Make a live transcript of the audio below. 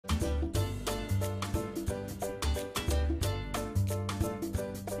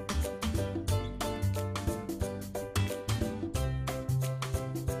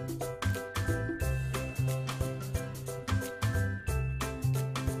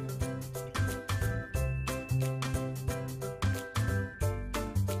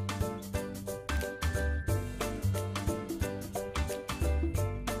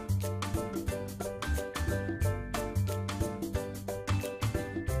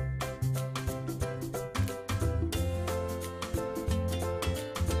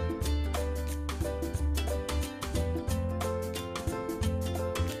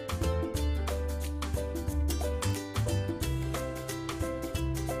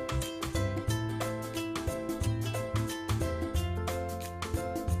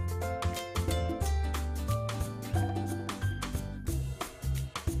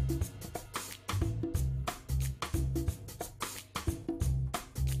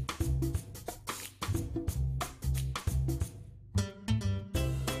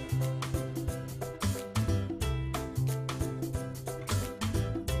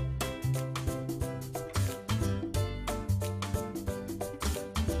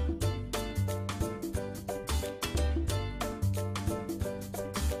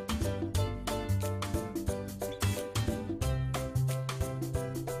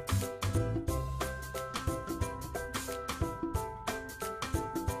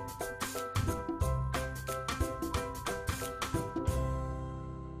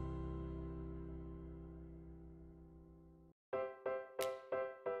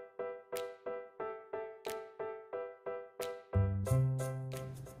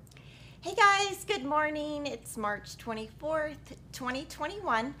Hey guys, good morning. It's March 24th,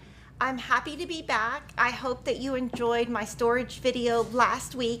 2021. I'm happy to be back. I hope that you enjoyed my storage video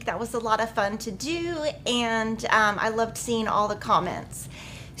last week. That was a lot of fun to do, and I loved seeing all the comments.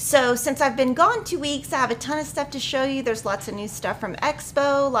 So since I've been gone 2 weeks, I have a ton of stuff to show you. There's lots of new stuff from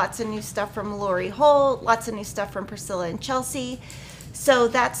Expo, lots of new stuff from Holt, lots of new stuff from Priscilla and Chelsea. So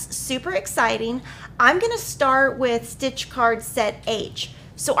that's super exciting. I'm gonna start with Stitch Card Set H.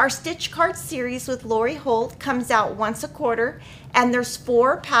 So our Stitch Card series with Holt comes out once a quarter, and there's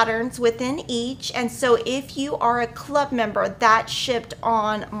 4 patterns within each. And so if you are a club member, that shipped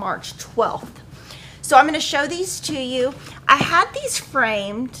on March 12th. So I'm going to show these to you. I had these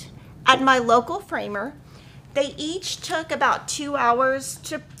framed at my local framer. They each took about 2 hours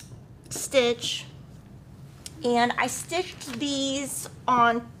to stitch, and I stitched these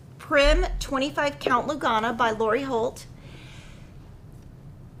on Prim 25 count Lugana by Holt.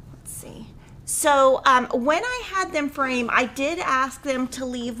 So when I had them frame, I did ask them to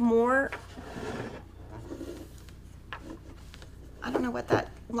leave more. I don't know what that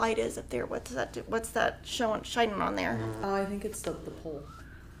light is up there. What's that shining on there? I think it's the pole.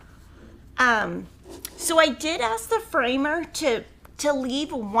 So I did ask the framer to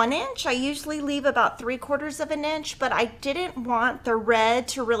leave 1 inch. I usually leave about 3/4 of an inch, but I didn't want the red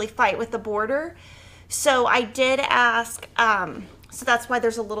to really fight with the border. So I did ask, so that's why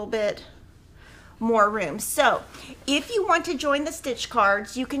there's a little bit more room. So if you want to join the stitch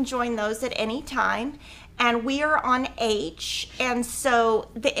cards, you can join those at any time, and we are on H. And so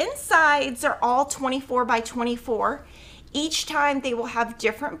the insides are all 24 by 24. Each time they will have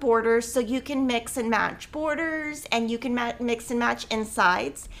different borders, so you can mix and match borders, and you can mix and match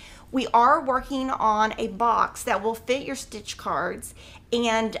insides. We are working on a box that will fit your stitch cards,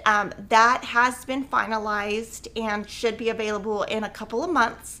 and that has been finalized and should be available in a couple of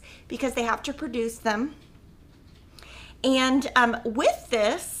months because they have to produce them. And with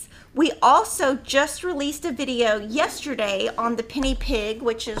this, we also just released a video yesterday on the Penny Pig,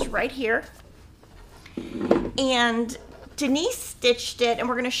 which is right here. And Denise stitched it, and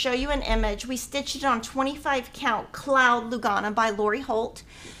we're going to show you an image. We stitched it on 25 count Cloud Lugana by Holt.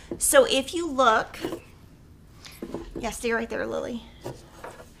 So if you look, yeah, stay right there, Lily.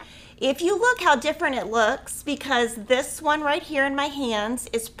 If you look how different it looks, because this one right here in my hands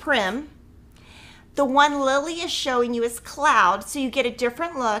is Prim. The one Lily is showing you is Cloud, so you get a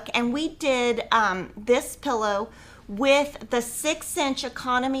different look. And we did this pillow with the 6-inch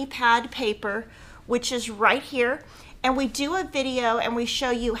economy pad paper, which is right here. And we do a video and we show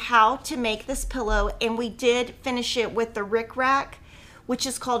you how to make this pillow, and we did finish it with the Rick Rack, which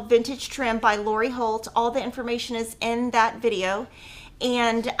is called Vintage Trim by Holt. All the information is in that video.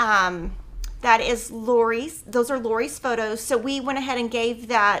 And that is Lori's. Those are Lori's photos. So we went ahead and gave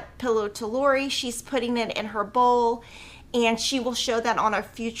that pillow to Lori. She's putting it in her bowl, and she will show that on a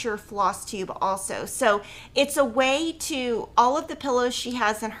future FlossTube also. So it's a way to, all of the pillows she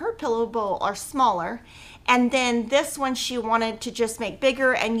has in her pillow bowl are smaller. And then this one she wanted to just make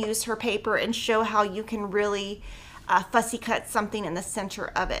bigger and use her paper and show how you can really fussy cut something in the center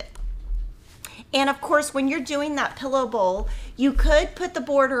of it. And of course, when you're doing that pillow bowl, you could put the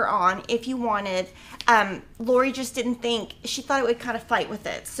border on if you wanted. Lori just didn't think, she thought it would kind of fight with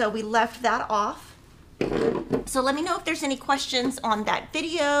it. So we left that off. So let me know if there's any questions on that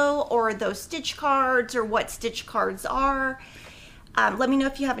video or those stitch cards or what stitch cards are. Let me know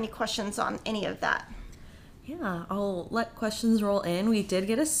if you have any questions on any of that. Yeah, I'll let questions roll in. We did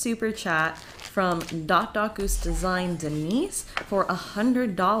get a super chat from Goose Design Denise for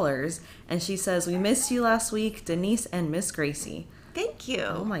 $100, and she says, "We missed you last week, Denise and Miss Gracie." Thank you.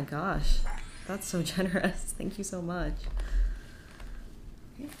 Oh my gosh, that's so generous. Thank you so much.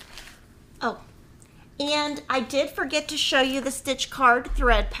 Oh, and I did forget to show you the stitch card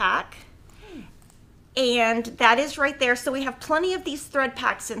thread pack. And that is right there. So we have plenty of these thread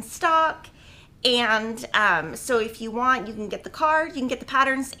packs in stock. And so if you want, you can get the card, you can get the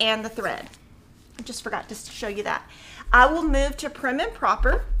patterns and the thread. I just forgot to show you that. I will move to Prim and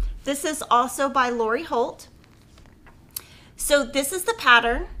Proper. This is also by Holt. So this is the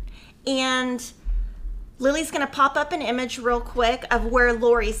pattern, and Lily's going to pop up an image real quick of where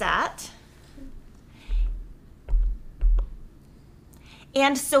Lori's at.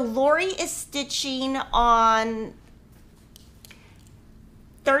 And so Lori is stitching on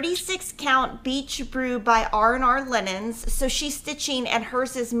 36 count Beach Brew by R&R Linens. So she's stitching, and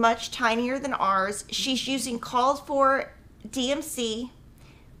hers is much tinier than ours. She's using called for DMC.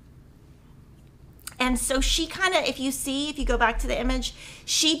 And so she kind of, if you go back to the image,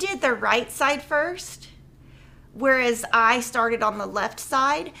 she did the right side first whereas I started on the left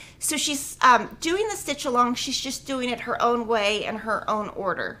side. So she's doing the stitch along. She's just doing it her own way in her own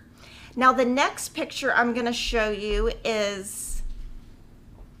order. Now the next picture I'm going to show you is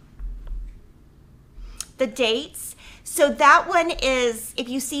the dates. So that one is, if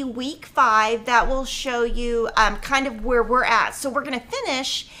you see week 5, that will show you kind of where we're at. So we're going to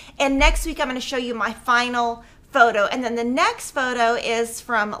finish, and next week I'm going to show you my final photo. And then the next photo is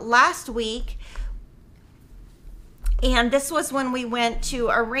from last week. And this was when we went to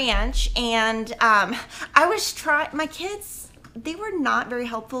a ranch, and I was my kids, they were not very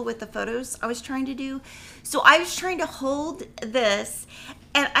helpful with the photos I was trying to do. So I was trying to hold this,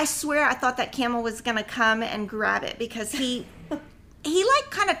 and I swear I thought that camel was gonna come and grab it, because he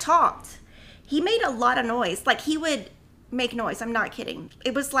like kind of talked. He made a lot of noise. Like, he would make noise. I'm not kidding.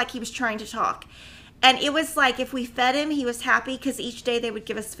 It was like he was trying to talk. And it was like if we fed him, he was happy, because each day they would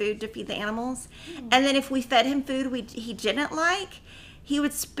give us food to feed the animals. And then if we fed him food he didn't like, he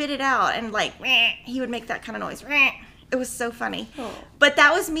would spit it out, and like, he would make that kind of noise. It was so funny. Oh. But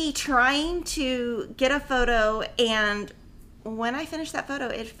that was me trying to get a photo, and when I finished that photo,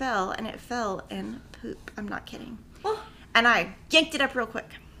 it fell, and it fell in poop. I'm not kidding. Oh. And I yanked it up real quick.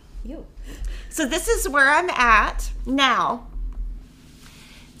 Ew. So this is where I'm at now.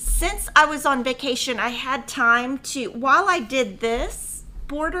 Since I was on vacation, I had time to, while I did this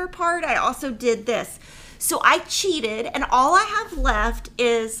border part, I also did this. So I cheated, and all I have left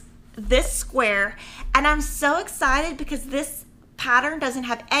is this square, and I'm so excited because this pattern doesn't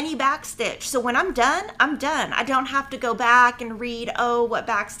have any back stitch. So when I'm done, I'm done. I don't have to go back and read, oh, what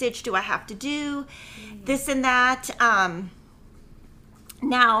back stitch do I have to do, this and that.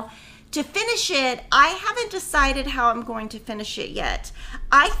 Now, to finish it, I haven't decided how I'm going to finish it yet.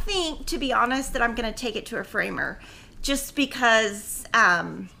 I think, to be honest, that I'm going to take it to a framer, just because,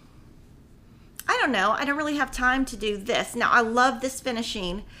 I don't know, I don't really have time to do this. Now, I love this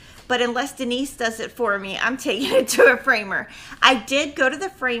finishing, but unless Denise does it for me, I'm taking it to a framer. I did go to the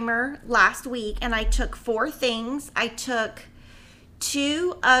framer last week, and I took 4 things. I took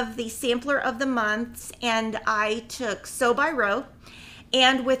 2 of the sampler of the months, and I took Sew by Row.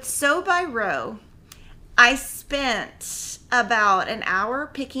 And with Sew by Row, I spent about an hour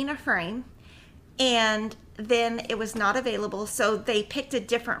picking a frame, and then it was not available, so they picked a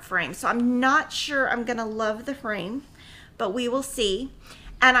different frame. So I'm not sure I'm gonna love the frame, but we will see.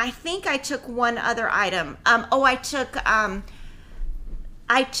 And I think I took one other item. I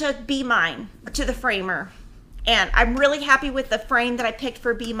took Be Mine to the framer, and I'm really happy with the frame that I picked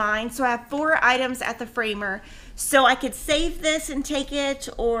for Be Mine. So I have 4 items at the framer. So I could save this and take it,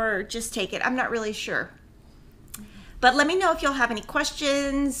 or just take it. I'm not really sure. But let me know if you'll have any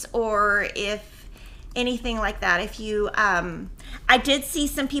questions, or if anything like that. If you, I did see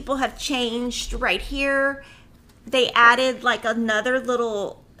some people have changed right here. They added like another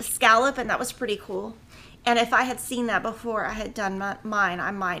little scallop, and that was pretty cool. And if I had seen that before I had done mine,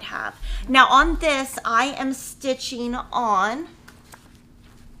 I might have. Now on this, I am stitching on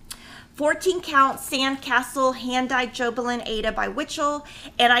 14 count Sandcastle hand dyed Jobelan Aida by Witchell,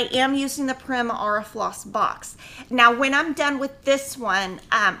 and I am using the Prim AuriFloss box. Now when I'm done with this one,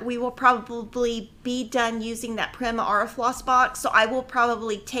 we will probably be done using that Prim AuriFloss box, so I will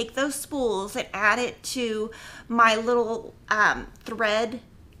probably take those spools and add it to my little thread,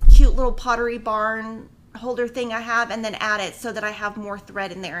 cute little Pottery Barn holder thing I have, and then add it so that I have more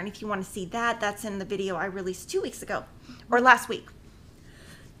thread in there. And if you want to see that, that's in the video I released 2 weeks ago, or last week.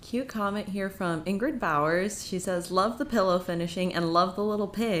 Cute comment here from Ingrid Bowers. She says, love the pillow finishing and love the little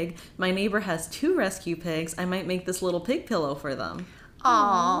pig. My neighbor has 2 rescue pigs. I might make this little pig pillow for them.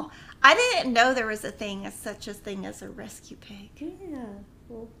 Aw, I didn't know there was such a thing as a rescue pig. Yeah,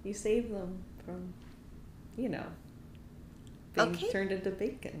 well, you save them from, you know, being turned into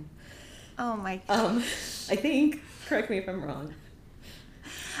bacon. Oh my God. I think, correct me if I'm wrong.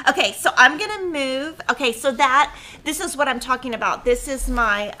 Okay, so I'm gonna move. Okay, so this is what I'm talking about. This is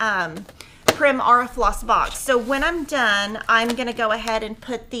my Prim AuriFloss box. So when I'm done, I'm gonna go ahead and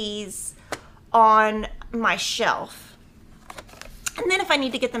put these on my shelf. And then if I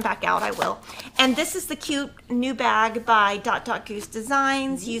need to get them back out, I will. And this is the cute new bag by Goose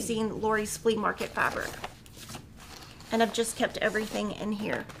Designs using Lori's Flea Market fabric. And I've just kept everything in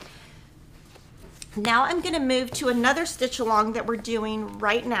here. Now I'm going to move to another stitch along that we're doing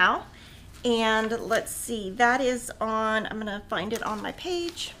right now. And let's see, that is on, I'm going to find it on my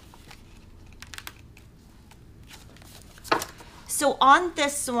page. So on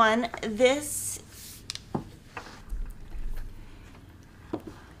this one, this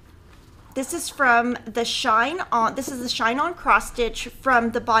is from the Shine On, this is the Shine On cross stitch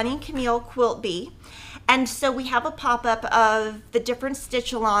from the Bonnie and Camille Quilt Bee. And so we have a pop-up of the different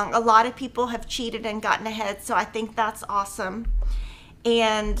stitch along. A lot of people have cheated and gotten ahead, so I think that's awesome.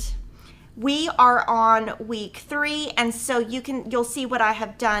 And we are on week 3, and so you'll see what I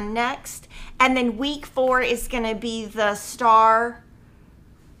have done next. And then week 4 is going to be the star.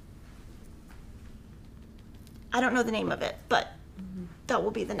 I don't know the name of it, but that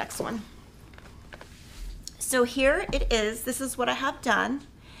will be the next one. So here it is. This is what I have done.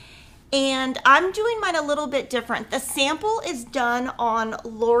 And I'm doing mine a little bit different. The sample is done on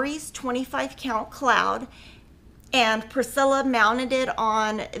Lori's 25 count cloud, and Priscilla mounted it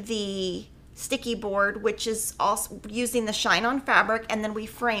on the sticky board, which is also using the shine on fabric, and then we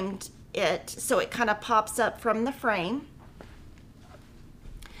framed it so it kind of pops up from the frame.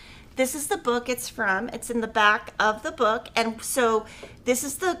 This is the book it's in the back of the book, and so this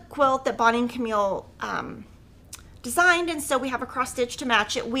is the quilt that Bonnie and Camille designed, and so we have a cross stitch to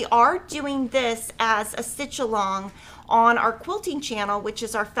match it. We are doing this as a stitch along on our quilting channel, which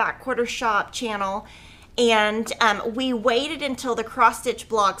is our Fat Quarter Shop channel, and we waited until the cross stitch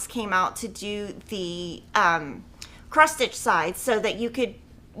blocks came out to do the cross stitch side, so that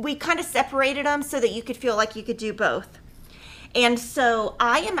we kind of separated them so that you could feel like you could do both. And so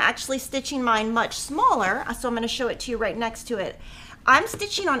I am actually stitching mine much smaller, so I'm going to show it to you right next to it. I'm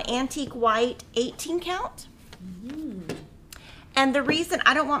stitching on antique white 18 count. And the reason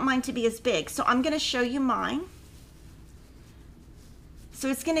I don't want mine to be as big, so I'm going to show you mine. So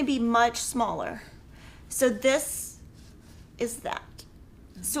it's going to be much smaller. So this is that.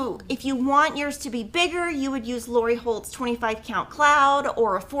 So if you want yours to be bigger, you would use Lori Holt's 25 count cloud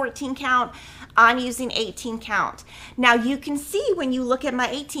or a 14 count. I'm using 18 count. Now you can see when you look at my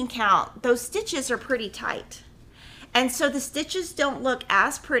 18 count, those stitches are pretty tight. And so the stitches don't look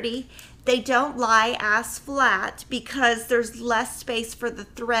as pretty. They don't lie as flat because there's less space for the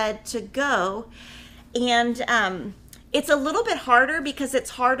thread to go. And it's a little bit harder because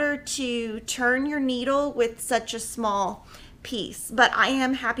it's harder to turn your needle with such a small piece, but I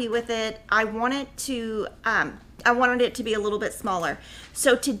am happy with it. I wanted it to be a little bit smaller.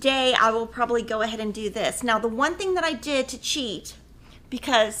 So today I will probably go ahead and do this. Now the one thing that I did to cheat,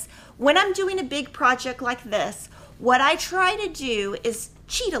 because when I'm doing a big project like this, what I try to do is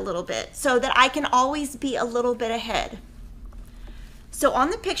cheat a little bit so that I can always be a little bit ahead. So on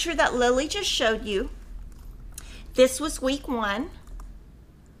the picture that Lily just showed you, this was week 1,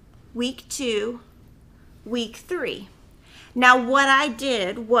 week 2, week 3. Now what I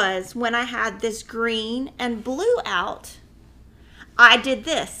did was, when I had this green and blue out, I did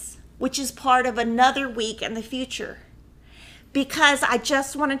this, which is part of another week in the future, because I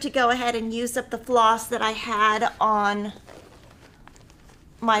just wanted to go ahead and use up the floss that I had on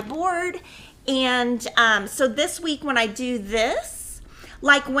my board. And so this week when I do this,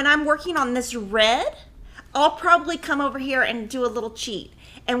 like when I'm working on this red, I'll probably come over here and do a little cheat.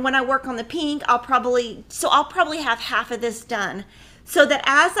 And when I work on the pink, I'll probably have half of this done, so that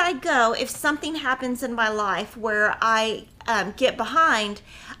as I go, if something happens in my life where I get behind,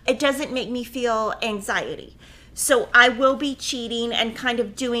 it doesn't make me feel anxiety. So I will be cheating and kind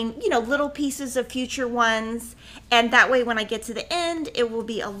of doing, little pieces of future ones. And that way, when I get to the end, it will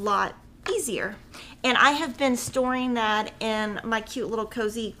be a lot easier. And I have been storing that in my cute little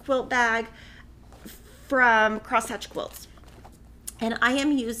cozy quilt bag from Crosshatch Quilts. And I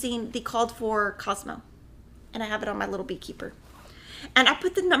am using the called for Cosmo, and I have it on my little beekeeper. And I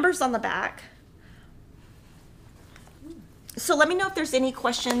put the numbers on the back. So let me know if there's any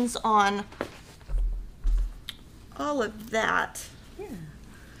questions on all of that. Yeah.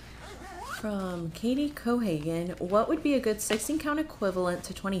 From Katie Cohagen, what would be a good 16 count equivalent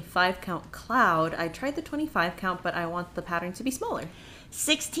to 25 count cloud? I tried the 25 count, but I want the pattern to be smaller.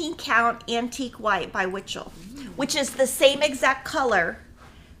 16 count antique white by Witchell, which is the same exact color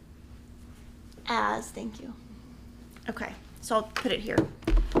as, thank you. Okay, so I'll put it here.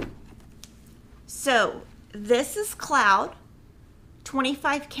 So this is cloud,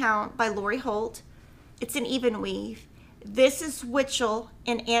 25 count by Lori Holt. It's an even weave. This is Witchell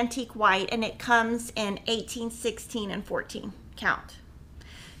in antique white, and it comes in 18, 16, and 14 count.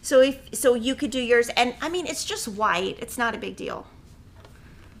 So you could do yours, and I mean, it's just white. It's not a big deal.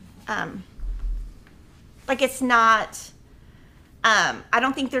 Like it's not, I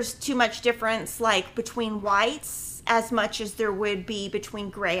don't think there's too much difference like between whites as much as there would be between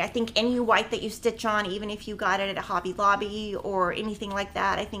gray. I think any white that you stitch on, even if you got it at a Hobby Lobby or anything like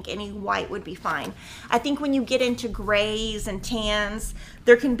that, I think any white would be fine. I think when you get into grays and tans,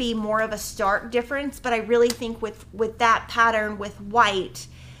 there can be more of a stark difference, but I really think with that pattern with white,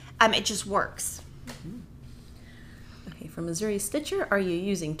 it just works. Okay, from Missouri Stitcher, are you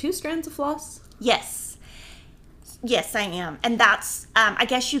using 2 strands of floss? Yes. Yes, I am. And that's, I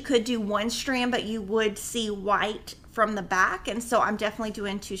guess you could do one strand, but you would see white from the back. And so I'm definitely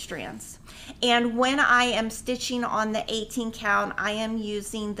doing 2 strands. And when I am stitching on the 18 count, I am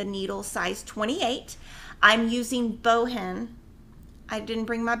using the needle size 28. I'm using bowen. I didn't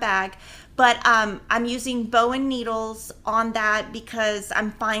bring my bag, but I'm using bowen needles on that because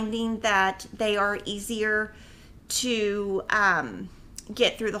I'm finding that they are easier to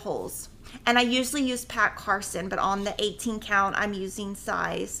get through the holes. And I usually use Pat Carson, but on the 18 count, I'm using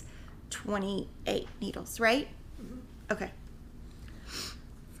size 28 needles, right? Okay.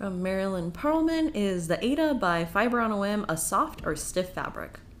 From Marilyn Perlman, is the Aida by Fiber on a Whim a soft or stiff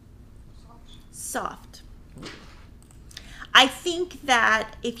fabric? Soft. I think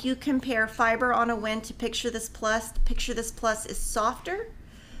that if you compare Fiber on a Whim to Picture This Plus is softer,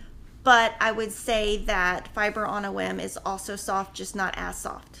 but I would say that Fiber on a Whim is also soft, just not as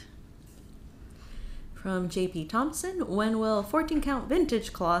soft. From JP Thompson, when will 14 count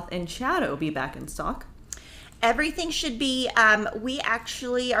vintage cloth and shadow be back in stock? Everything should be, we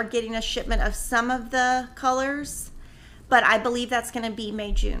actually are getting a shipment of some of the colors, but I believe that's going to be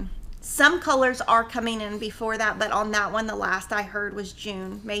May, June. Some colors are coming in before that, but on that one, the last I heard was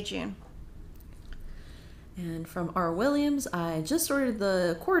June, May, June. And from R. Williams, I just ordered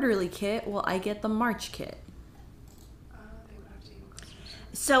the quarterly kit. Will I get the March kit?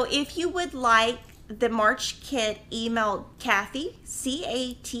 So if you would like the March kit, email Kathy,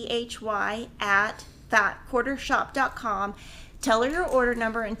 Cathy, at fatquartershop.com. Tell her your order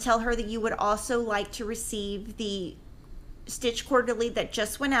number and tell her that you would also like to receive the Stitch Quarterly that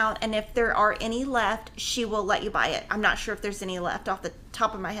just went out, and if there are any left, she will let you buy it. I'm not sure if there's any left off the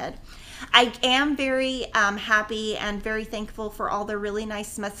top of my head. I am very happy and very thankful for all the really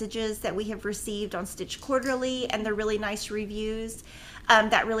nice messages that we have received on Stitch Quarterly and the really nice reviews.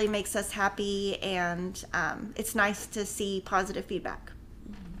 That really makes us happy, and it's nice to see positive feedback.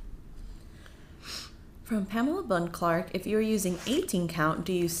 From Pamela Bunn Clark, if you're using 18 count,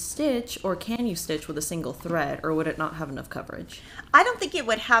 do you stitch or can you stitch with a single thread, or would it not have enough coverage? I don't think it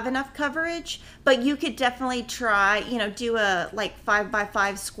would have enough coverage, but you could definitely try, you know, do a like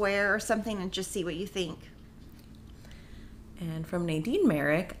 5x5 square or something and just see what you think. And from Nadine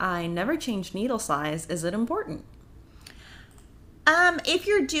Merrick, I never change needle size. Is it important? If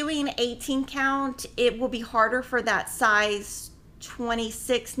you're doing 18 count, it will be harder for that size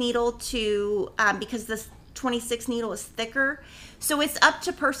 26 needle to, because this 26 needle is thicker. So it's up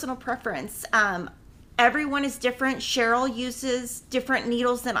to personal preference. Everyone is different. Cheryl uses different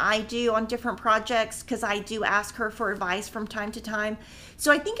needles than I do on different projects because I do ask her for advice from time to time.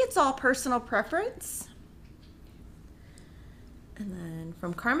 So I think it's all personal preference. And then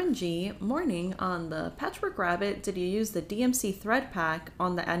from Carmen G, morning, on the Patchwork Rabbit, did you use the DMC thread pack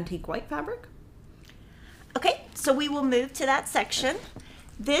on the antique white fabric? Okay, so we will move to that section.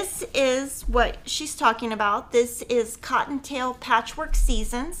 This is what she's talking about. This is Cottontail Patchwork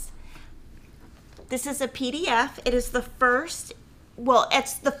Seasons. This is a PDF. It is the first, well,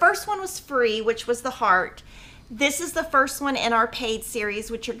 it's the first one was free, which was the heart. This is the first one in our paid series,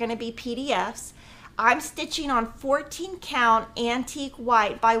 which are going to be PDFs. I'm stitching on 14 count antique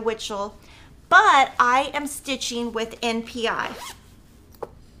white by Witchell, but I am stitching with NPI.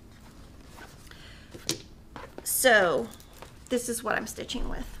 So this is what I'm stitching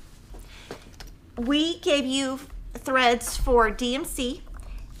with. We gave you threads for DMC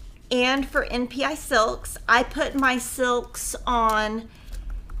and for NPI silks. I put my silks on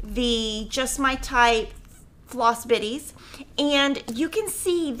the Just My Type Floss Biddies, and you can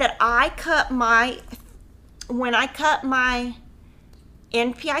see that when I cut my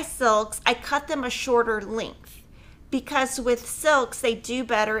NPI silks, I cut them a shorter length because with silks they do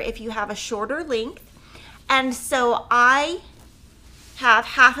better if you have a shorter length. And so I have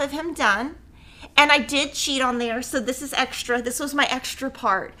half of him done, and I did cheat on there, so this is extra. This was my extra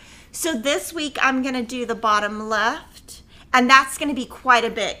part. So this week I'm going to do the bottom left, and that's going to be quite a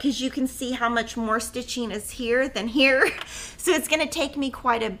bit because you can see how much more stitching is here than here. So it's going to take me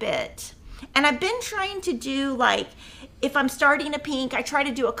quite a bit. And I've been trying to do, like, if I'm starting a pink, I try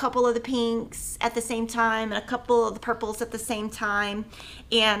to do a couple of the pinks at the same time and a couple of the purples at the same time.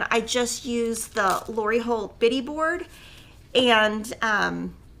 And I just use the Lori Holt Biddy board and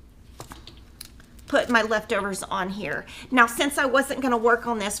put my leftovers on here. Now, since I wasn't going to work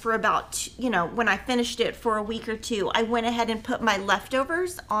on this for about, you know, when I finished it for a week or two, I went ahead and put my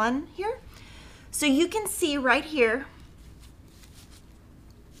leftovers on here. So you can see right here,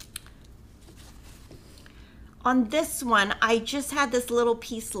 on this one, I just had this little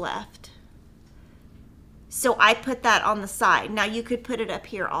piece left. So I put that on the side. Now you could put it up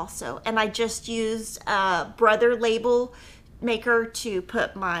here also. And I just used a Brother label maker to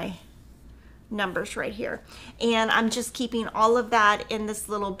put my numbers right here. And I'm just keeping all of that in this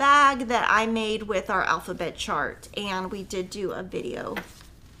little bag that I made with our alphabet chart. And we did do a video.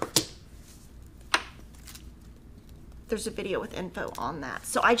 There's a video with info on that.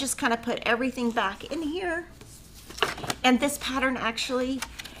 So I just kind of put everything back in here. And this pattern actually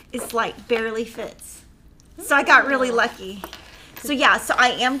is like barely fits. So I got really lucky. So yeah, so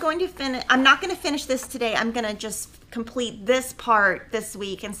I am going to finish. I'm not going to finish this today. I'm going to just complete this part this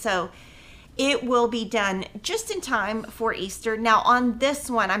week. And so it will be done just in time for Easter. Now on this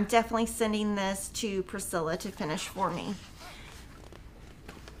one, I'm definitely sending this to Priscilla to finish for me.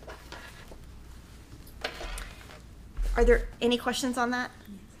 Are there any questions on that?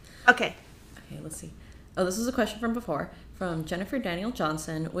 Okay. Okay, let's see. Oh, this is a question from before, from Jennifer Daniel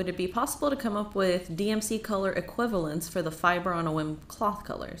Johnson. Would it be possible to come up with DMC color equivalents for the fiber on a whim cloth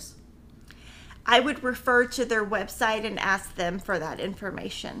colors? I would refer to their website and ask them for that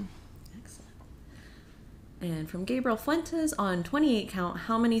information. Excellent. And from Gabriel Fuentes, on 28 count,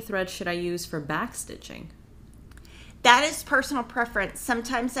 how many threads should I use for back stitching? That is personal preference.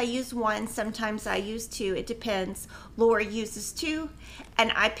 Sometimes I use one, sometimes I use two. It depends. Laura uses two,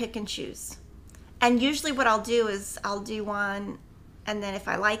 and I pick and choose. And usually what I'll do is I'll do one, and then if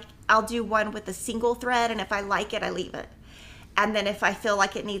I like, I'll do one with a single thread, and if I like it, I leave it. And then if I feel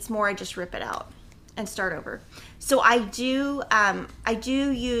like it needs more, I just rip it out and start over. So I do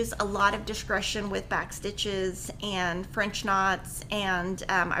use a lot of discretion with back stitches and French knots, and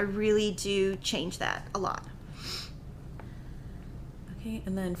I really do change that a lot. Okay,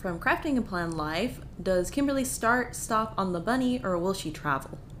 and then from Crafting and Plan Life, does Kimberly stop on the bunny, or will she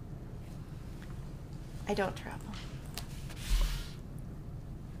travel? I don't travel.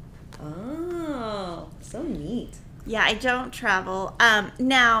 Oh, so neat. Yeah, I don't travel.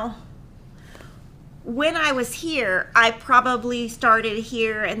 Now, when I was here, I probably started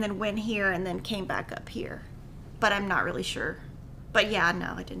here and then went here and then came back up here. But I'm not really sure. But yeah,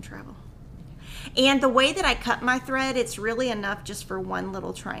 no, I didn't travel. And the way that I cut my thread, it's really enough just for one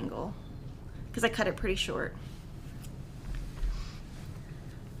little triangle, because I cut it pretty short.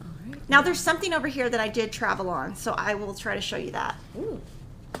 All right. Now there's something over here that I did travel on, so I will try to show you that. Ooh.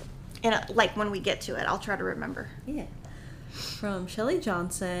 And like when we get to it, I'll try to remember. Yeah. From Shelly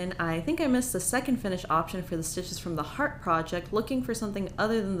Johnson, I think I missed the second finish option for the stitches from the Heart Project. Looking for something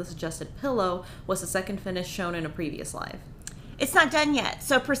other than the suggested pillow. Was the second finish shown in a previous live? It's not done yet.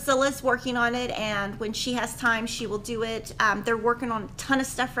 So Priscilla's working on it, and when she has time, she will do it. They're working on a ton of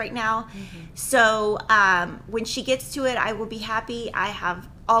stuff right now. Mm-hmm. So when she gets to it, I will be happy. I have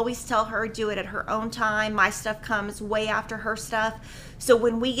always tell her, do it at her own time. My stuff comes way after her stuff. So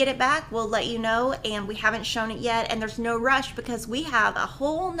when we get it back, we'll let you know, and we haven't shown it yet, and there's no rush because we have a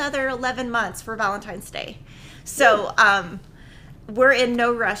whole nother 11 months for Valentine's Day. So we're in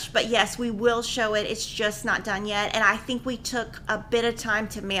no rush, but yes, we will show it. It's just not done yet. And I think we took a bit of time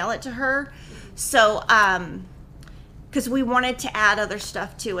to mail it to her. So, because we wanted to add other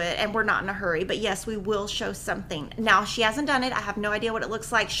stuff to it, and we're not in a hurry. But yes, we will show something. Now, she hasn't done it. I have no idea what it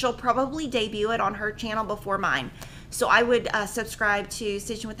looks like. She'll probably debut it on her channel before mine. So I would subscribe to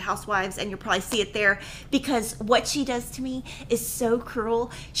Stitching with the Housewives, and you'll probably see it there, because what she does to me is so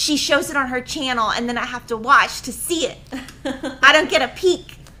cruel. She shows it on her channel, and then I have to watch to see it. I don't get a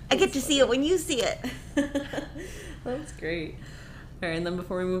peek. I get to see it when you see it. That's great. All right, and then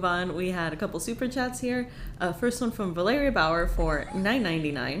before we move on, we had a couple super chats here. First one from Valeria Bauer for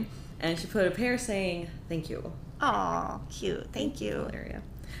 $9.99, and she put a pair saying, thank you. Aw, cute. Thank you. Valeria.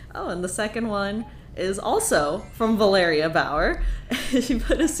 Oh, and the second one is also from Valeria Bauer. She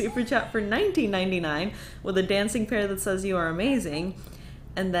put a super chat for $19.99 with a dancing pair that says you are amazing.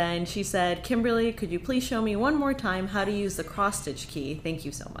 And then she said, Kimberly, could you please show me one more time how to use the cross stitch key? Thank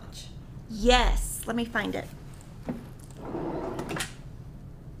you so much. Yes, let me find it.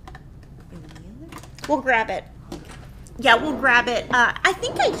 We'll grab it. Yeah, we'll grab it. I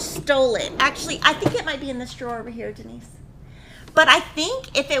think I stole it. Actually, I think it might be in this drawer over here, Denise. But I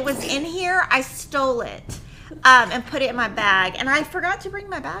think if it was in here, I stole it and put it in my bag. And I forgot to bring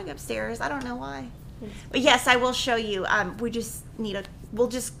my bag upstairs. I don't know why. But yes, I will show you. We'll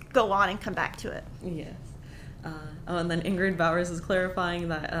just go on and come back to it. Yes. Oh, and then Ingrid Bowers is clarifying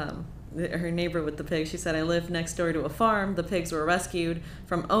that her neighbor with the pigs, she said, I live next door to a farm. The pigs were rescued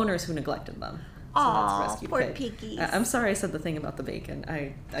from owners who neglected them. So Aw, poor piggies. I'm sorry I said the thing about the bacon.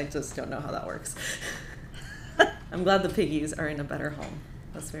 I just don't know how that works. I'm glad the piggies are in a better home.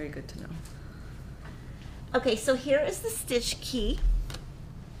 That's very good to know. Okay, so here is the stitch key.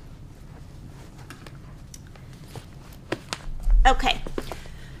 Okay,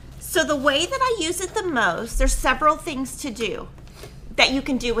 so the way that I use it the most, there's several things to do that you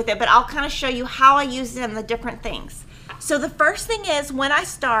can do with it, but I'll kind of show you how I use it and the different things. So the first thing is when I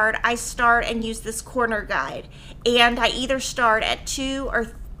start and use this corner guide, and I either start at 2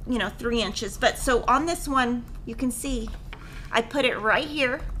 or 3 inches. But so on this one, you can see I put it right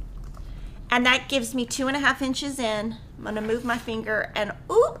here, and that gives me 2.5 inches in. I'm gonna move my finger, and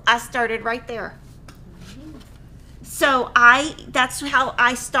oop, I started right there. So that's how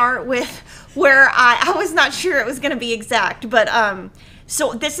I start with where I was not sure it was gonna be exact, but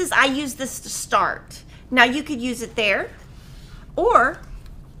so I use this to start. Now you could use it there, or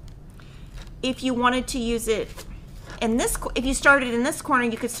if you wanted to use it in this, if you started in this corner,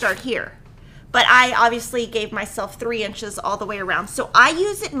 you could start here. But I obviously gave myself 3 inches all the way around. So I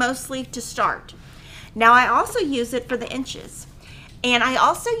use it mostly to start. Now I also use it for the inches. And I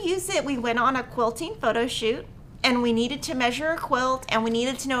also use it, we went on a quilting photo shoot, and we needed to measure a quilt, and we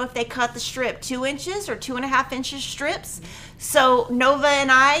needed to know if they cut the strip 2 inches or 2.5 inches strips. So Nova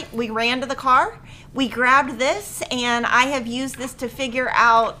and we ran to the car, we grabbed this, and I have used this to figure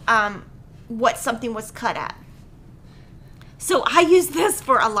out what something was cut at. So I use this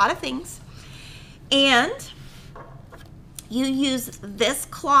for a lot of things. And you use this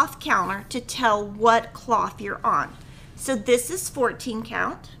cloth counter to tell what cloth you're on. So this is 14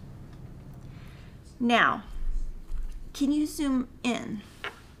 count. Now, can you zoom in?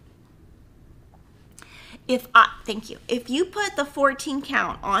 Thank you. If you put the 14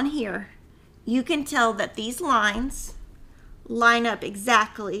 count on here, you can tell that these lines line up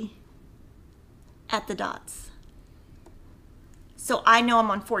exactly at the dots. So I know I'm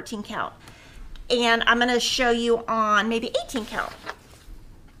on 14 count. And I'm gonna show you on maybe 18 count.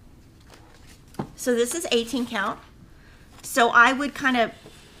 So this is 18 count. So I would kind of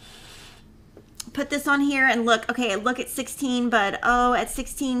put this on here and look, okay, look at 16, but oh, at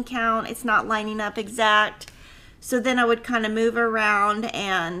 16 count, it's not lining up exact. So then I would kind of move around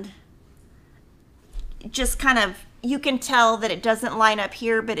and just kind of, you can tell that it doesn't line up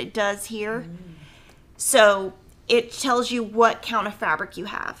here, but it does here. So it tells you what count of fabric you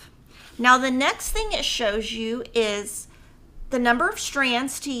have. Now the next thing it shows you is the number of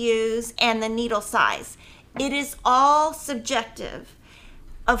strands to use and the needle size. It is all subjective.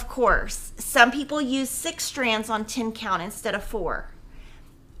 Of course, some people use 6 strands on 10 count instead of 4.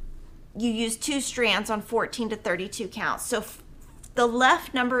 You use 2 strands on 14 to 32 count. So the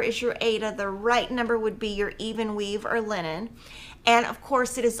left number is your Aida, the right number would be your even weave or linen. And of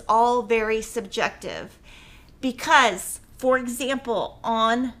course, it is all very subjective because, for example,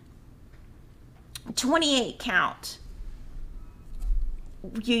 on 28 count,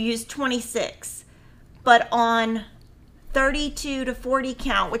 you use 26, but on 32 to 40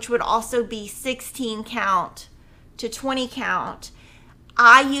 count, which would also be 16 count to 20 count,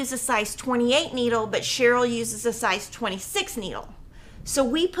 I use a size 28 needle, but Cheryl uses a size 26 needle. So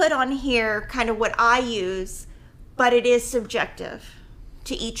we put on here kind of what I use, but it is subjective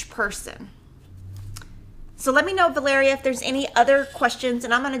to each person. So let me know, Valeria, if there's any other questions,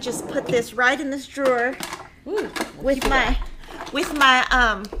 and I'm gonna just put this right in this drawer. Ooh, with my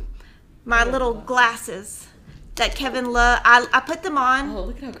my little glasses that Kevin loved. I put them on. Oh,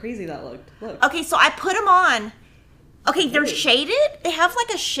 look at how crazy that looked. Look. Okay, so I put them on. Okay, they're shaded. They have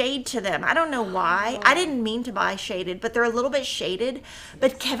like a shade to them. I don't know why. I didn't mean to buy shaded, but they're a little bit shaded.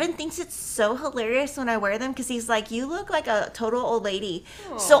 But Kevin thinks it's so hilarious when I wear them because he's like, you look like a total old lady.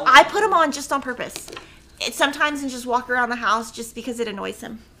 Aww. So I put them on just on purpose. Sometimes and just walk around the house just because it annoys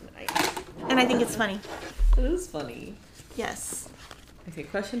him. Nice. And I think it's funny. It is funny. Yes. Okay,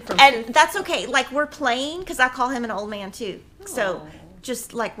 question from... And that's okay. Like, we're playing because I call him an old man too. Aww. So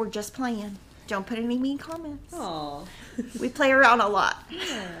just like, we're just playing. Don't put any mean comments. Aww. We play around a lot.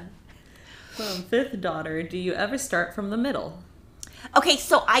 Yeah. From fifth daughter, do you ever start from the middle? Okay,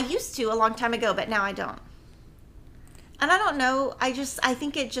 so I used to a long time ago, but now I don't. And I don't know, I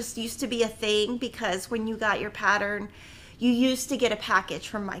think it just used to be a thing because when you got your pattern, you used to get a package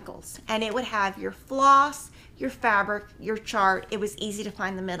from Michaels and it would have your floss, your fabric, your chart. It was easy to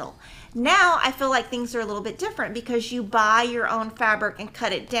find the middle. Now I feel like things are a little bit different because you buy your own fabric and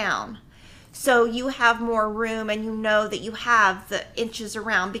cut it down. So you have more room and you know that you have the inches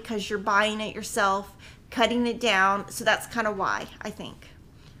around because you're buying it yourself, cutting it down. So that's kind of why, I think.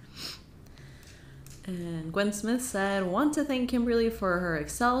 And Gwen Smith said, want to thank Kimberly for her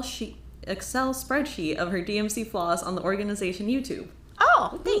Excel spreadsheet of her DMC floss on the organization YouTube.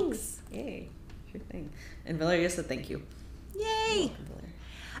 Oh, thanks. Yay. Sure thing. And Valeria said thank you. Yay.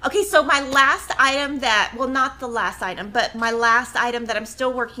 Okay, so my last item that, well, not the last item, but my last item that I'm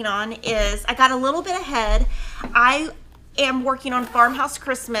still working on is, I got a little bit ahead. I am working on Farmhouse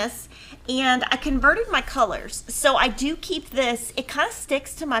Christmas, and I converted my colors. So I do keep this, it kind of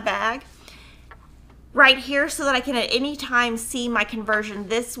sticks to my bag right here so that I can at any time see my conversion.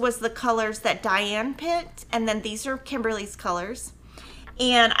 This was the colors that Diane picked, and then these are Kimberly's colors.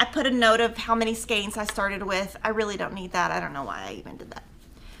 And I put a note of how many skeins I started with. I really don't need that. I don't know why I even did that.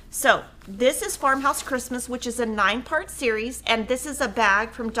 So this is Farmhouse Christmas, which is a 9-part series, and this is a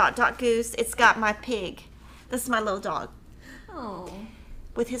bag from Goose. It's got my pig. This is my little dog. Oh.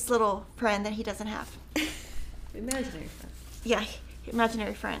 With his little friend that he doesn't have. Imaginary friend. Yeah,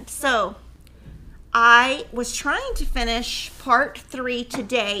 imaginary friend. So I was trying to finish part 3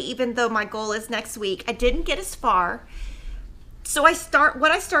 today, even though my goal is next week. I didn't get as far. So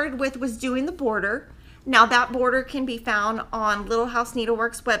what I started with was doing the border. Now that border can be found on Little House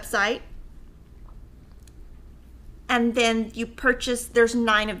Needleworks website. And then you purchase, there's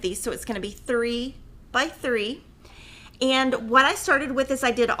 9 of these, so it's going to be 3 by 3. And what I started with is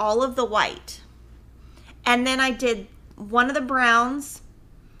I did all of the white. And then I did one of the browns,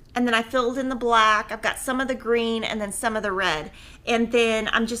 and then I filled in the black. I've got some of the green and then some of the red. And then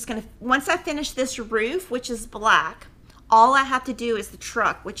I'm just going to, once I finish this roof, which is black, all I have to do is the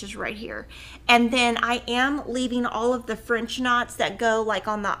truck, which is right here. And then I am leaving all of the French knots that go like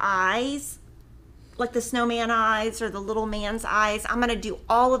on the eyes, like the snowman eyes or the little man's eyes. I'm going to do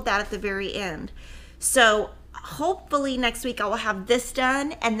all of that at the very end. So hopefully next week I will have this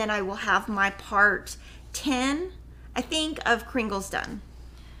done, and then I will have my part 10, I think, of Kringles done.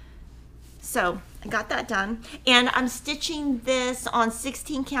 So I got that done, and I'm stitching this on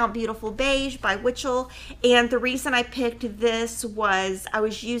 16 count Beautiful Beige by Witchell. And the reason I picked this was I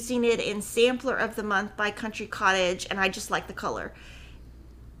was using it in Sampler of the Month by Country Cottage, and I just like the color.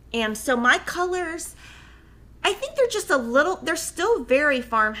 And so my colors, I think they're just a little, they're still very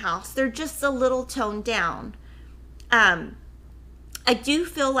farmhouse. They're just a little toned down. I do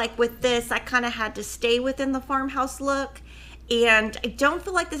feel like with this, I kind of had to stay within the farmhouse look. And I don't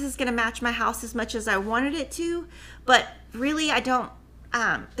feel like this is going to match my house as much as I wanted it to. But really, I don't,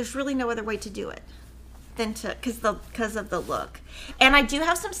 there's really no other way to do it than to, because of the look. And I do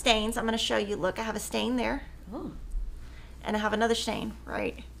have some stains. I'm going to show you. Look, I have a stain there. Oh. And I have another stain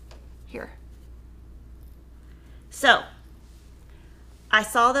right here. So I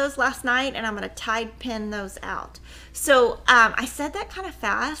saw those last night, and I'm going to tide pin those out. So I said that kind of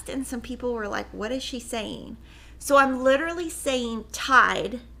fast, and some people were like, what is she saying? So I'm literally saying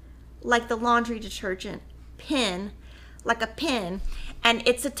Tide, like the laundry detergent, pin, like a pin, and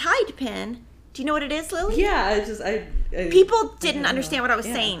it's a Tide pin. Do you know what it is, Lily? Yeah, People didn't understand what I was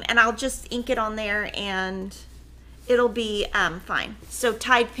saying, and I'll just ink it on there, and it'll be fine. So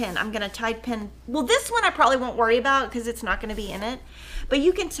Tide pin, I'm going to Tide pin. Well, this one I probably won't worry about because it's not going to be in it, but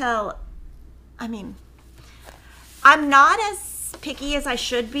you can tell, I mean, I'm not as picky as I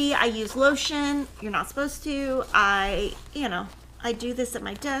should be. I use lotion. You're not supposed to. I do this at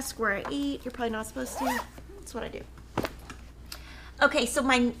my desk where I eat. You're probably not supposed to. That's what I do. Okay, so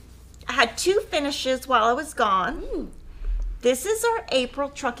I had 2 finishes while I was gone. Ooh. This is our April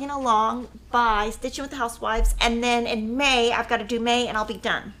Trucking Along by Stitching with the Housewives, and then in May I've got to do May and I'll be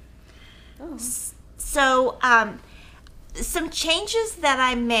done. Oh. So some changes that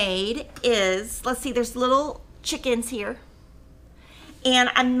I made is, let's see, there's little chickens here.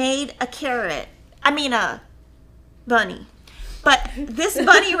 And I made a bunny. But this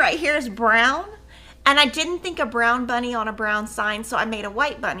bunny right here is brown. And I didn't think a brown bunny on a brown sign, so I made a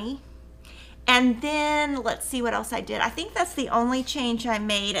white bunny. And then, let's see what else I did. I think that's the only change I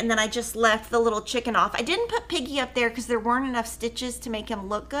made. And then I just left the little chicken off. I didn't put Piggy up there because there weren't enough stitches to make him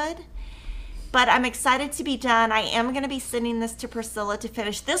look good. But I'm excited to be done. I am going to be sending this to Priscilla to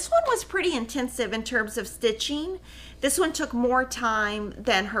finish. This one was pretty intensive in terms of stitching. This one took more time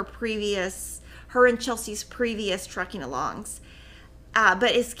than her and Chelsea's previous trucking alongs.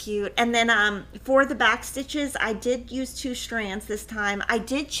 But it's cute. And then for the back stitches, I did use 2 strands this time. I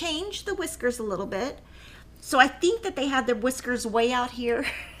did change the whiskers a little bit. So I think that they had their whiskers way out here.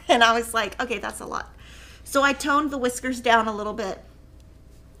 And I was like, okay, that's a lot. So I toned the whiskers down a little bit.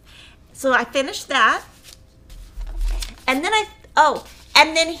 So I finished that. And then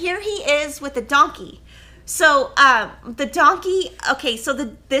and then here he is with the donkey. So the donkey, okay, so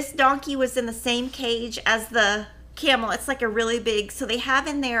this donkey was in the same cage as the camel. It's like a really big, so they have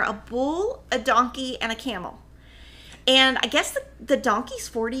in there a bull, a donkey, and a camel. And I guess the donkey's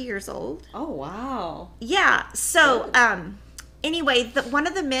 40 years old. Oh, wow. Yeah, so anyway, one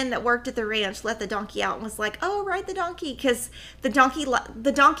of the men that worked at the ranch let the donkey out and was like, "Oh, ride the donkey," because the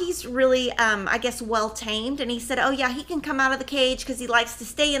donkey's really, I guess, well tamed. And he said, "Oh yeah, he can come out of the cage because he likes to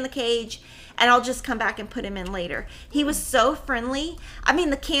stay in the cage, and I'll just come back and put him in later." He was so friendly. I mean,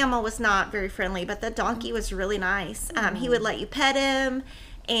 the camel was not very friendly, but the donkey was really nice. He would let you pet him,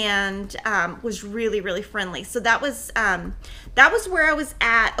 and was really, really friendly. So that was where I was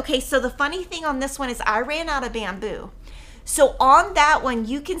at. Okay, so the funny thing on this one is I ran out of bamboo. So on that one,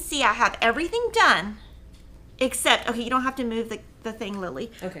 you can see I have everything done except, okay, you don't have to move the thing,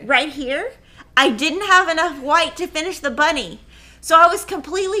 Lily. Okay. Right here, I didn't have enough white to finish the bunny. So I was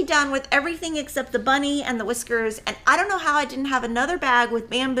completely done with everything except the bunny and the whiskers. And I don't know how I didn't have another bag with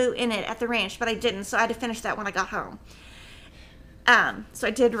bamboo in it at the ranch, but I didn't. So I had to finish that when I got home. So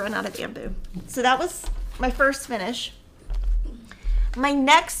I did run out of bamboo. So that was my first finish. My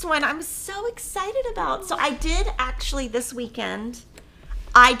next one I'm so excited about. So I did actually this weekend,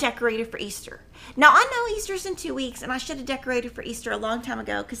 I decorated for Easter. Now I know Easter's in 2 weeks and I should have decorated for Easter a long time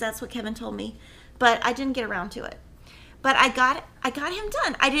ago because that's what Kevin told me, but I didn't get around to it. But I got him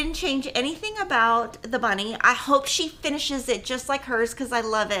done. I didn't change anything about the bunny. I hope she finishes it just like hers because I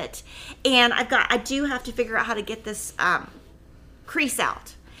love it. And I do have to figure out how to get this crease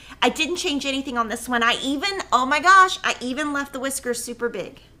out. I didn't change anything on this one. Oh my gosh, I even left the whiskers super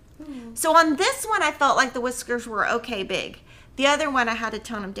big. So on this one, I felt like the whiskers were okay big. The other one, I had to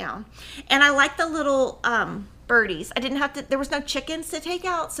tone them down. And I like the little birdies. There was no chickens to take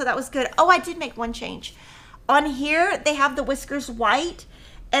out, so that was good. Oh, I did make one change. On here, they have the whiskers white,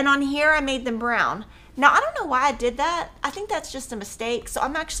 and on here, I made them brown. Now, I don't know why I did that. I think that's just a mistake, so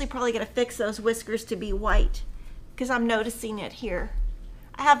I'm actually probably going to fix those whiskers to be white because I'm noticing it here.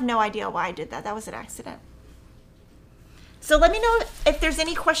 I have no idea why I did that. That was an accident. So let me know if there's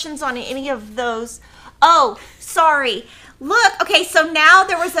any questions on any of those. Oh, sorry. Look, okay, so now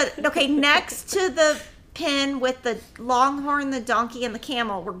there was next to the pin with the longhorn, the donkey, and the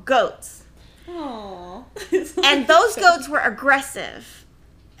camel were goats. Aww. And those goats were aggressive.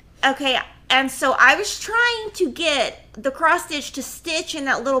 Okay, and so I was trying to get the cross stitch to stitch in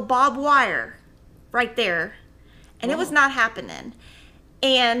that little barbed wire right there. And it was not happening.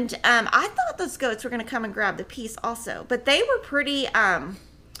 And I thought those goats were going to come and grab the piece also. But they were pretty,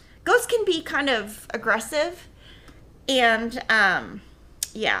 goats can be kind of aggressive. And,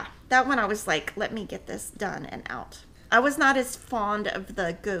 yeah, that one I was like, let me get this done and out. I was not as fond of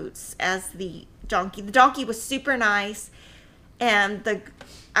the goats as the donkey. The donkey was super nice. And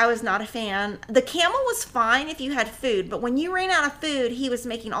I was not a fan. The camel was fine if you had food. But when you ran out of food, he was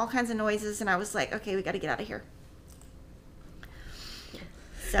making all kinds of noises. And I was like, okay, we got to get out of here.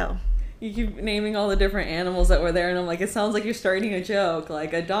 So you keep naming all the different animals that were there, and I'm like, it sounds like you're starting a joke,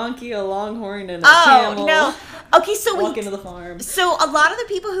 like a donkey, a longhorn, and a camel. No. Okay, so walk into the farm. So a lot of the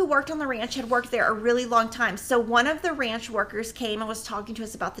people who worked on the ranch had worked there a really long time. So one of the ranch workers came and was talking to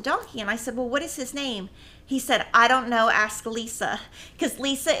us about the donkey, and I said, well, what is his name? He said, I don't know, ask Lisa. Because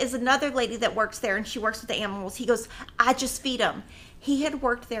Lisa is another lady that works there, and she works with the animals. He goes, I just feed them. He had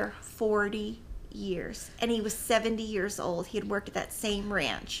worked there 40 years, and he was 70 years old. He had worked at that same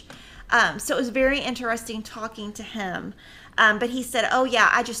ranch. So it was very interesting talking to him. But he said, oh yeah,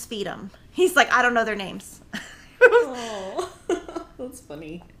 I just feed them. He's like, I don't know their names. Oh, that's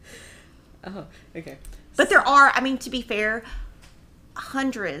funny. Oh, okay. But there are, I mean, to be fair,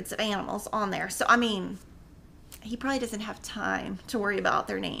 hundreds of animals on there. So, I mean, he probably doesn't have time to worry about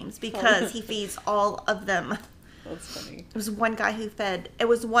their names because he feeds all of them. That's funny. It was one guy who fed. It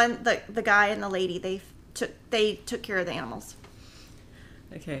was the guy and the lady. They took care of the animals.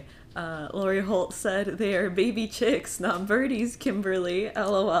 Okay. Lori Holt said they are baby chicks, not birdies, Kimberly.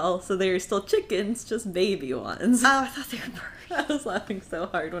 LOL. So they are still chickens, just baby ones. Oh, I thought they were birds. I was laughing so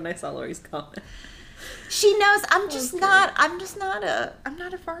hard when I saw Lori's comment. She knows I'm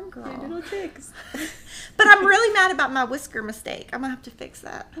not a farm girl. They're little chicks. But I'm really mad about my whisker mistake. I'm gonna have to fix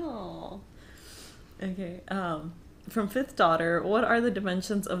that. Oh. Okay. From Fifth Daughter, what are the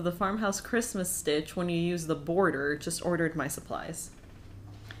dimensions of the farmhouse Christmas stitch when you use the border? Just ordered my supplies.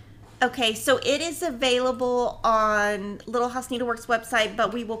 Okay, so it is available on Little House Needleworks website,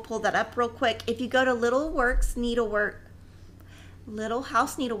 but we will pull that up real quick. If you go to Little House Needleworks,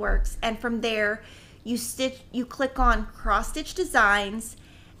 and from there you click on cross stitch designs,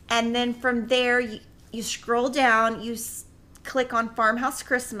 and then from there you scroll down, you click on Farmhouse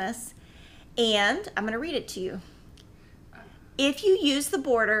Christmas, and I'm going to read it to you. If you use the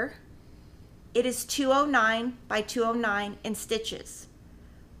border, it is 209 by 209 in stitches.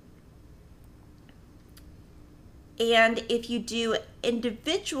 And if you do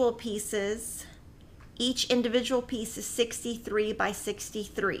individual pieces, each individual piece is 63 by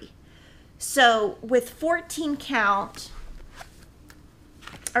 63. So with 14 count,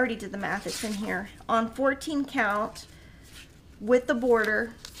 I already did the math, it's in here. On 14 count with the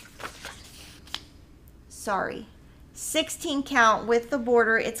border, 16 count with the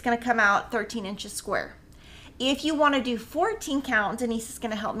border, it's going to come out 13 inches square. If you want to do 14 count, Denise is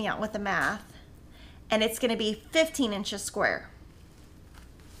going to help me out with the math, and it's going to be 15 inches square.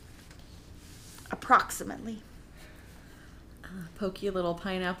 Approximately. Pokey Little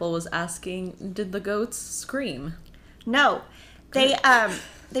Pineapple was asking, did the goats scream? No, they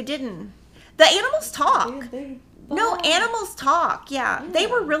didn't. The animals talk. No, animals talk. Yeah, they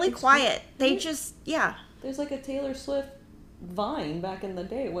were really quiet. They just, yeah. There's like a Taylor Swift Vine back in the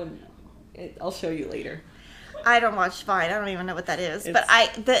day when I'll show you later. I don't watch Vine. I don't even know what that is. But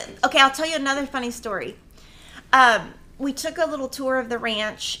okay, I'll tell you another funny story. We took a little tour of the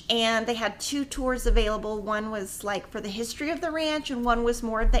ranch, and they had 2 tours available. One was like for the history of the ranch, and one was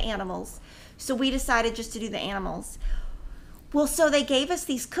more of the animals. So we decided just to do the animals. Well, so they gave us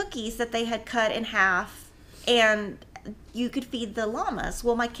these cookies that they had cut in half, and you could feed the llamas.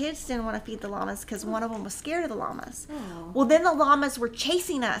 Well, my kids didn't want to feed the llamas because one of them was scared of the llamas. Oh. Well, then the llamas were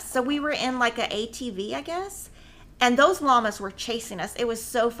chasing us. So we were in like an ATV, I guess, and those llamas were chasing us. It was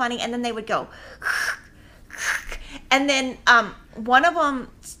so funny. And then they would go, and then one of them,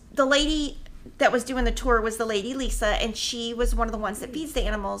 the lady that was doing the tour was the lady Lisa, and she was one of the ones that feeds the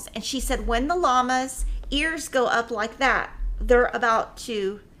animals. And she said when the llama's ears go up like that, they're about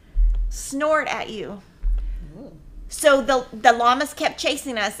to snort at you. Ooh. So the llamas kept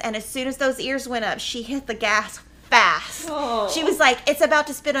chasing us, and as soon as those ears went up, she hit the gas fast. Oh. She was like, it's about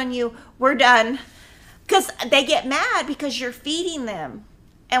to spit on you. We're done. Because they get mad because you're feeding them.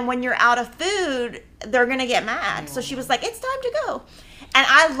 And when you're out of food, they're going to get mad. So she was like, it's time to go. And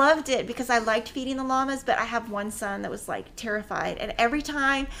I loved it because I liked feeding the llamas, but I have one son that was like terrified. And every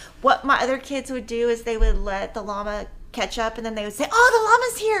time, what my other kids would do is they would let the llama catch up, and then they would say, oh, the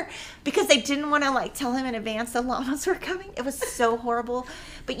llama's here, because they didn't want to like tell him in advance the llamas were coming. It was so horrible.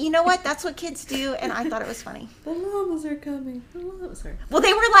 But you know what? That's what kids do, and I thought it was funny. The llamas are coming. The llamas are. Well,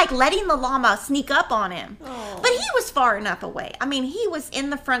 they were like letting the llama sneak up on him. Oh. But he was far enough away. I mean, he was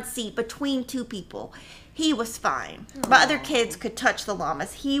in the front seat between 2 people. He was fine. Aww. My other kids could touch the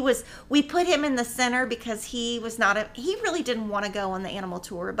llamas. We put him in the center because he really didn't want to go on the animal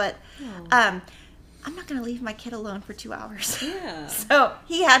tour, but I'm not going to leave my kid alone for 2 hours. Yeah. So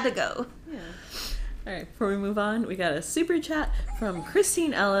he had to go. Yeah. All right, before we move on, we got a super chat from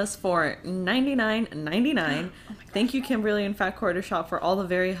Christine Ellis for $99.99. Oh, thank you, Kimberly and Fat Quarter Shop, for all the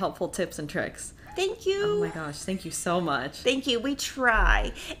very helpful tips and tricks. Thank you. Oh my gosh, thank you so much. Thank you. We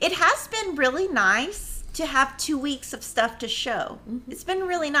try. It has been really nice to have 2 weeks of stuff to show. Mm-hmm. It's been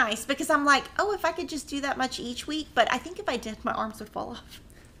really nice because I'm like, oh, if I could just do that much each week, but I think if I did, my arms would fall off.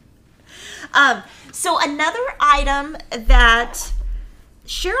 So another item that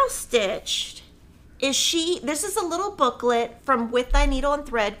Cheryl stitched is this is a little booklet from With Thy Needle and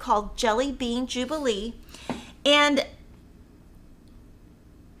Thread called Jelly Bean Jubilee. And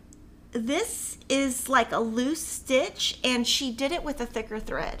this is like a loose stitch, and she did it with a thicker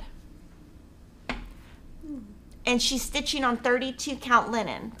thread. And she's stitching on 32 count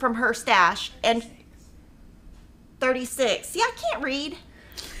linen from her stash, and 36. Yeah, I can't read.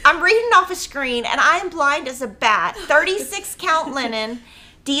 I'm reading off a screen, and I am blind as a bat. 36 count linen,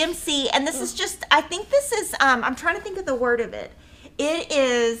 DMC, and this is just, I think this is, I'm trying to think of the word of it. It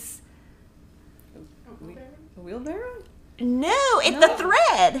is... A wheelbarrow? No, it's the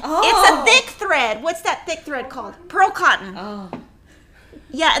thread. Oh. It's a thick thread. What's that thick thread called? Pearl cotton. Oh.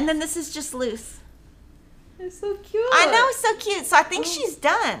 Yeah, and then this is just loose. It's so cute. I know, it's so cute. So I think she's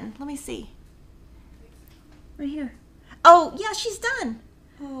done. Let me see. Right here. Oh, yeah, she's done.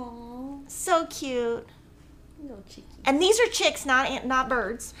 Oh, so cute. Little chickies. And these are chicks, not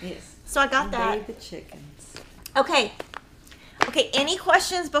birds. Yes. So I got that. The chickens. Okay. Okay, any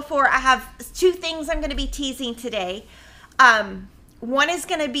questions before? I have 2 things I'm going to be teasing today. One is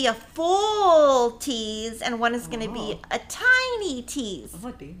going to be a full tease, and one is going to be a tiny tease.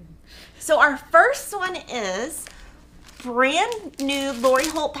 Oh, dear. So our first one is brand new Lori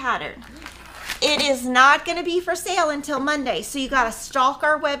Holt pattern. It is not going to be for sale until Monday, so you got to stalk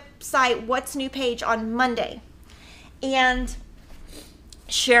our website, What's New page, on Monday. And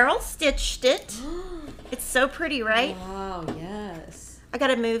Cheryl stitched it. It's so pretty, right? Wow, yes. I got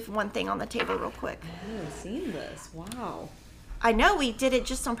to move one thing on the table real quick. I haven't seen this. Wow. I know, we did it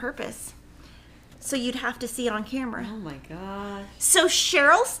just on purpose. So you'd have to see it on camera. Oh my gosh. So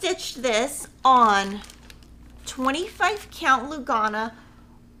Cheryl stitched this on 25 count Lugana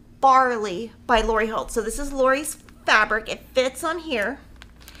Barley by Lori Holt. So this is Lori's fabric. It fits on here.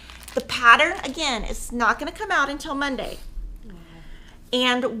 The pattern, again, is not going to come out until Monday.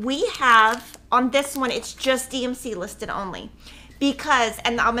 And we have, on this one, it's just DMC listed only. Because,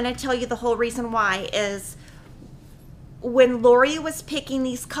 and I'm going to tell you the whole reason why, is when Lori was picking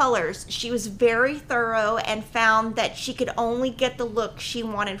these colors, she was very thorough and found that she could only get the look she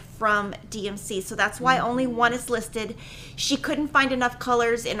wanted from DMC. So that's why only one is listed. She couldn't find enough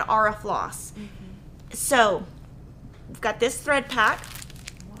colors in AuriFloss. So we've got this thread pack.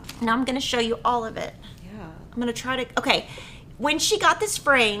 Wow. Now I'm going to show you all of it. Yeah. I'm going to try to, okay. When she got this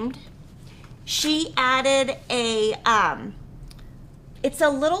framed, she added a, it's a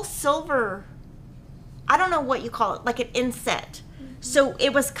little silver, I don't know what you call it, like an inset. So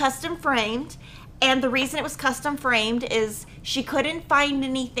it was custom framed, and the reason it was custom framed is she couldn't find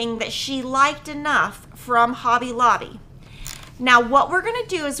anything that she liked enough from Hobby Lobby. Now what we're going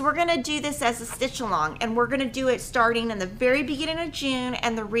to do is we're going to do this as a stitch along, and we're going to do it starting in the very beginning of June,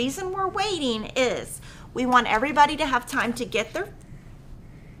 and the reason we're waiting is we want everybody to have time to get their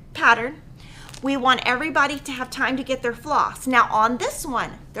pattern. We want everybody to have time to get their floss. Now on this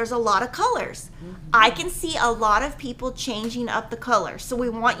one, there's a lot of colors. I can see a lot of people changing up the colors. So we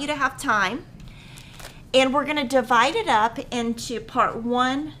want you to have time. And we're gonna divide it up into part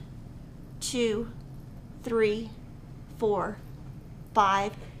 1, 2, 3, 4,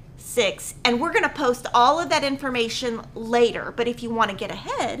 5, 6. And we're gonna post all of that information later. But if you wanna get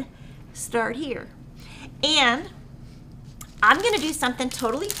ahead, start here. And I'm gonna do something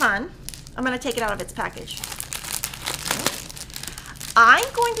totally fun. I'm going to take it out of its package. I'm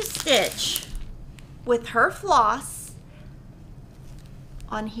going to stitch with her floss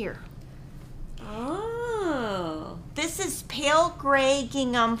on here. Oh. This is pale gray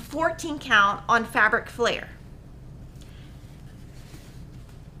gingham 14 count on fabric flare.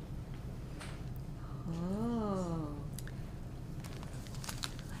 Oh.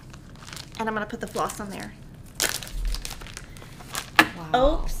 And I'm going to put the floss on there.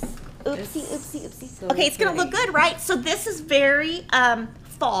 Wow. Oops. Oopsie, oopsie, oopsie. So okay, it's going to look good, right? So this is very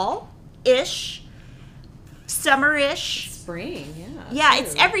fall-ish, summer-ish. Spring, yeah. Yeah, too.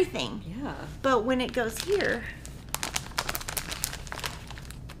 it's everything. Yeah. But when it goes here,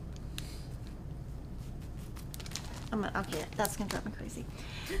 okay, that's going to drive me crazy.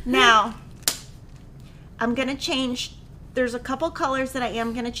 Now, I'm going to change, there's a couple colors that I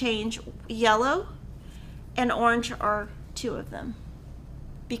am going to change. Yellow and orange are two of them,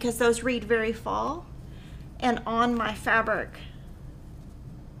 because those read very fall, and on my fabric,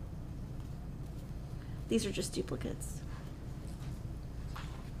 these are just duplicates.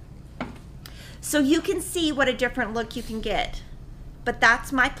 So you can see what a different look you can get, but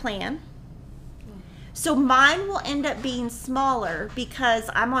that's my plan. So mine will end up being smaller because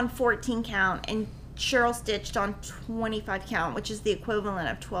I'm on 14 count and Cheryl stitched on 25 count, which is the equivalent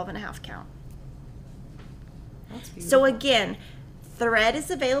of 12.5 count. That's beautiful. So again, thread is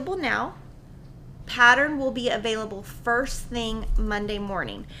available now. Pattern will be available first thing Monday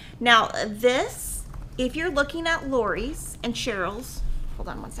morning. Now this, if you're looking at Lori's and Cheryl's, hold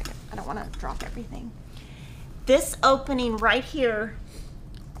on one second, I don't want to drop everything. This opening right here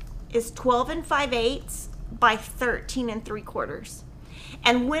is 12 5/8 by 13 3/4.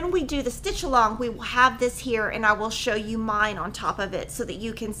 And when we do the stitch along, we will have this here, and I will show you mine on top of it so that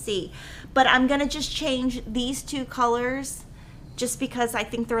you can see. But I'm gonna just change these two colors just because I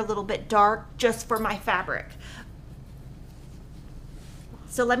think they're a little bit dark just for my fabric.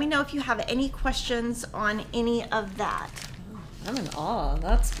 So let me know if you have any questions on any of that. Oh, I'm in awe.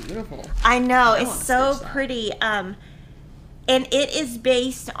 That's beautiful. I know, I it's wanna so stitch that. pretty. And it is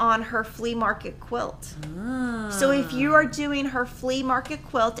based on her flea market quilt. Ah. So if you are doing her flea market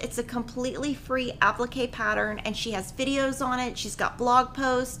quilt, it's a completely free applique pattern, and she has videos on it. She's got blog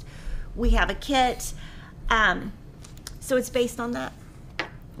posts. We have a kit. So it's based on that.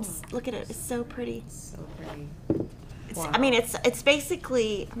 Look at it. It's so pretty. So pretty. Wow. I mean, it's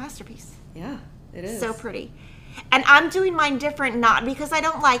basically a masterpiece. Yeah, it is. So pretty. And I'm doing mine different, not because I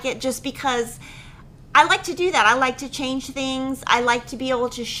don't like it, just because I like to do that. I like to change things. I like to be able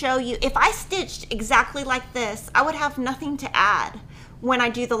to show you. If I stitched exactly like this, I would have nothing to add when I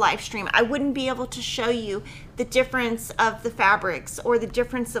do the live stream. I wouldn't be able to show you the difference of the fabrics or the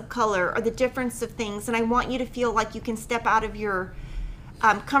difference of color or the difference of things. And I want you to feel like you can step out of your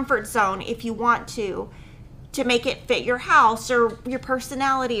comfort zone if you want to make it fit your house or your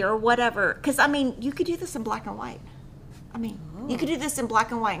personality or whatever. Because, I mean, you could do this in black and white. I mean, you could do this in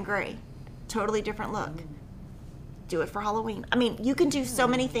black and white and gray. Totally different look. Do it for Halloween. I mean, you can do so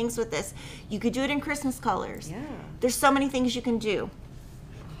many things with this. You could do it in Christmas colors. Yeah. There's so many things you can do.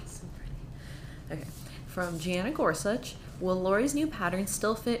 Okay. From Gianna Gorsuch, will Lori's new pattern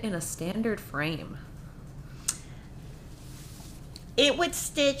still fit in a standard frame? It would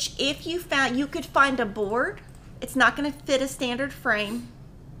stitch if you could find a board. It's not going to fit a standard frame.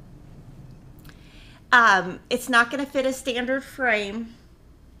 It's not going to fit a standard frame.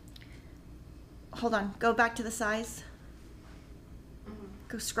 Hold on. Go back to the size.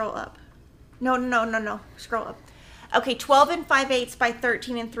 Go scroll up. No. Scroll up. Okay, 12 and 5/8 by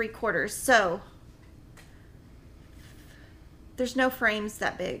 13 and 3/4. So there's no frames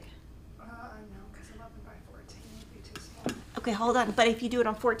that big. I know, because 11 by 14 would be too small. Okay, hold on. But if you do it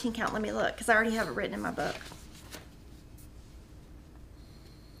on 14 count, let me look, because I already have it written in my book.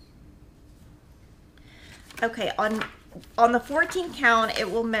 Okay, on the 14 count, it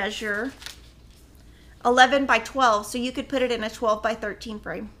will measure 11 by 12, so you could put it in a 12 by 13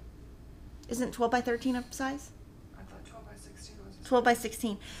 frame. Isn't 12 by 13 a size? I thought 12 by 16 was 12 by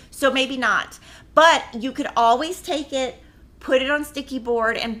 16. So maybe not. But you could always take it, put it on sticky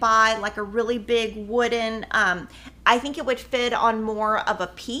board, and buy like a really big wooden, I think it would fit on more of a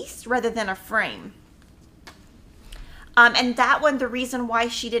piece rather than a frame. And that one, the reason why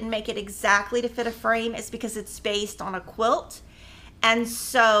she didn't make it exactly to fit a frame is because it's based on a quilt. And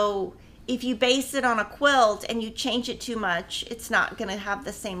so if you base it on a quilt and you change it too much, it's not going to have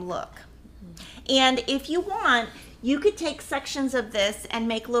the same look. And if you want, you could take sections of this and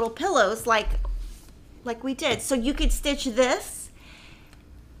make little pillows like we did. So you could stitch this,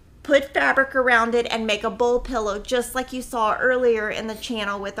 put fabric around it, and make a bowl pillow just like you saw earlier in the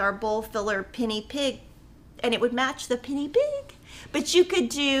channel with our bowl filler Penny Pig, and it would match the Penny Pig. But you could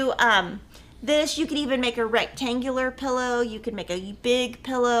do this. You could even make a rectangular pillow. You could make a big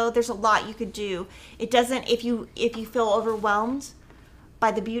pillow. There's a lot you could do. It doesn't, if you feel overwhelmed by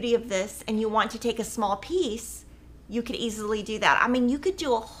the beauty of this and you want to take a small piece, you could easily do that. I mean, you could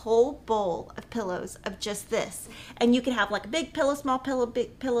do a whole bowl of pillows of just this, and you could have like a big pillow, small pillow,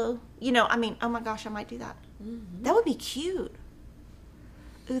 big pillow. You know, I mean, oh my gosh, I might do that. That would be cute.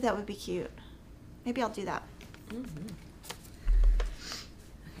 Ooh, that would be cute. Maybe I'll do that. Okay.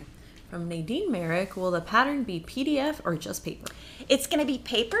 From Nadine Merrick, will the pattern be PDF or just paper? It's going to be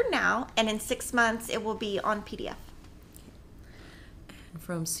paper now, and in 6 months it will be on PDF. And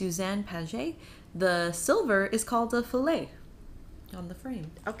from Suzanne Paget, the silver is called a fillet on the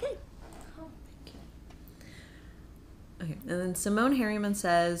frame. Okay. Oh, thank you. Okay, and then Simone Harriman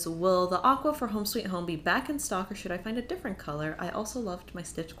says, will the aqua for Home Sweet Home be back in stock, or should I find a different color? I also loved my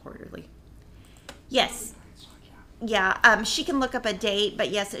Stitch Quarterly. Yes. Yeah, she can look up a date,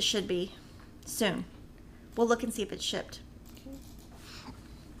 but yes, it should be soon. We'll look and see if it's shipped.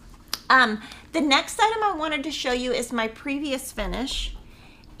 The next item I wanted to show you is my previous finish.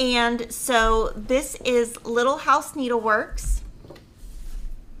 And so this is Little House Needleworks.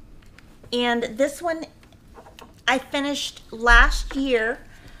 And this one I finished last year.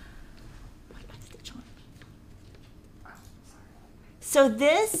 So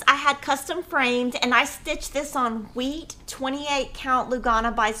this I had custom framed, and I stitched this on wheat 28 count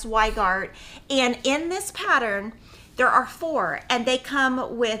Lugana by Zweigart. And in this pattern, there are 4, and they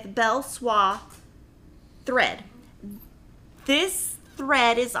come with Belle Soie thread. This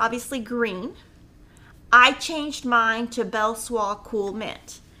thread is obviously green. I changed mine to Belle Soie Cool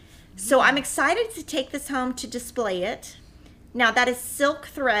Mint. So I'm excited to take this home to display it. Now that is silk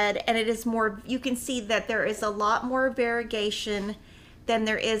thread, and it is more, you can see that there is a lot more variegation than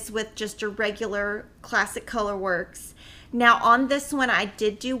there is with just a regular classic Colorworks. Now on this one, I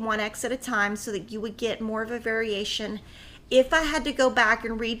did do 1X at a time so that you would get more of a variation. If I had to go back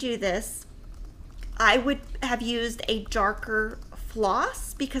and redo this, I would have used a darker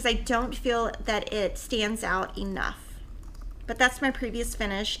floss because I don't feel that it stands out enough. But that's my previous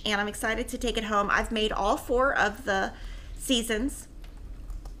finish, and I'm excited to take it home. I've made all 4 of the seasons.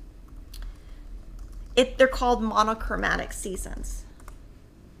 They're called monochromatic seasons.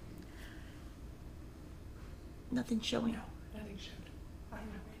 Nothing showing. No, nothing showed. I don't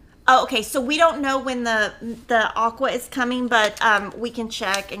know. Oh, okay. So we don't know when the aqua is coming, but we can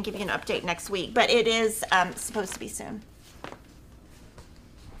check and give you an update next week. But it is supposed to be soon.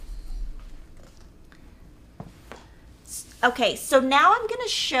 Okay, so now I'm going to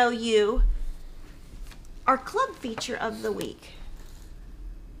show you our club feature of the week.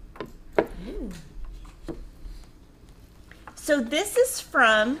 Ooh. So this is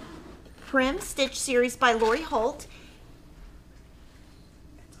from Prim Stitch Series by Lori Holt.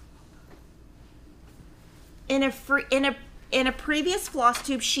 In a previous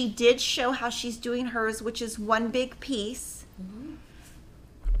FlossTube, she did show how she's doing hers, which is one big piece. Mm-hmm.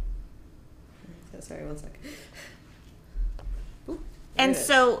 Sorry, one second. And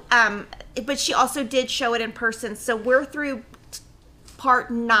so, but she also did show it in person. So we're through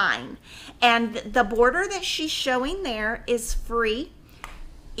part 9. And the border that she's showing there is free.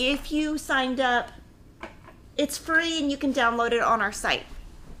 If you signed up, it's free and you can download it on our site.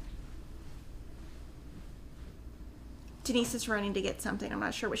 Denise is running to get something. I'm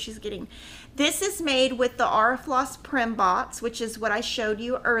not sure what she's getting. This is made with the AuriFloss Prim bots, which is what I showed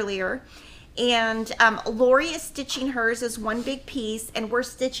you earlier. And Lori is stitching hers as one big piece, and we're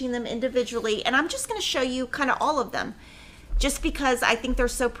stitching them individually. And I'm just going to show you kind of all of them, just because I think they're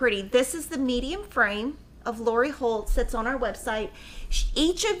so pretty. This is the medium frame of Lori Holt that's on our website.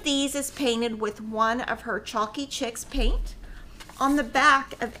 Each of these is painted with one of her Chalky Chicks paint. On the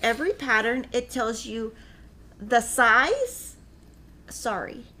back of every pattern, it tells you the size,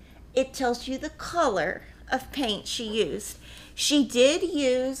 it tells you the color of paint she used. She did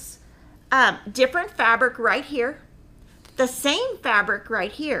use different fabric right here, the same fabric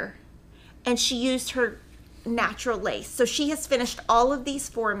right here, and she used her natural lace. So she has finished all of these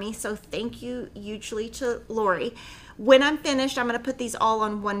for me, so thank you hugely to Lori. When I'm finished, I'm going to put these all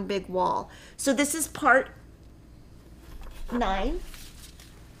on one big wall. So this is part 9,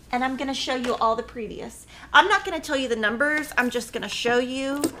 and I'm going to show you all the previous. I'm not going to tell you the numbers, I'm just going to show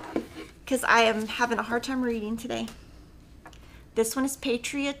you because I am having a hard time reading today. This one is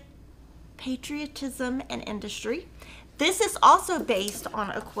Patriotism and Industry. This is also based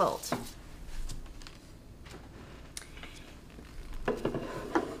on a quilt.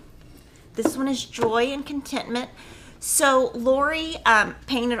 This one is Joy and Contentment. So Lori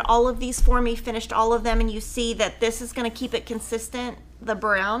painted all of these for me, finished all of them, and you see that this is going to keep it consistent, the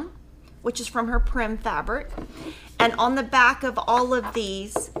brown, which is from her Prim fabric. And on the back of all of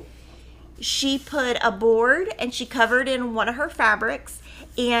these, she put a board and she covered in one of her fabrics,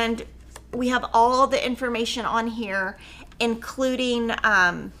 and we have all the information on here, including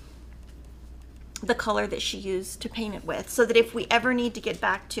the color that she used to paint it with, so that if we ever need to get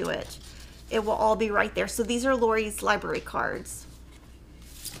back to it, it will all be right there. So these are Lori's library cards.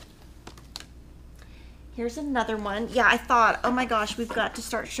 Here's another one. Yeah, I thought, oh my gosh, we've got to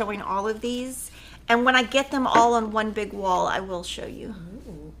start showing all of these. And when I get them all on one big wall, I will show you.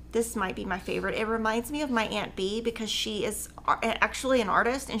 Ooh. This might be my favorite. It reminds me of my Aunt Bee because she is actually an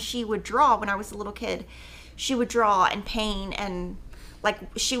artist, and she would draw when I was a little kid. She would draw and paint, and like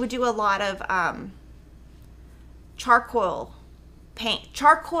she would do a lot of charcoal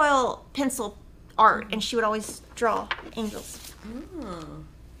pencil art, and she would always draw angels. Oh.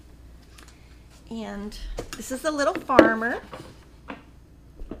 And this is the little farmer.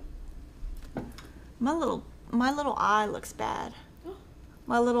 My little eye looks bad.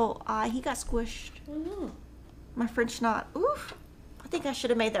 My little eye, he got squished. Oh. My French knot. Oof. I think I should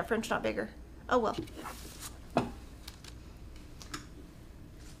have made that French knot bigger. Oh well.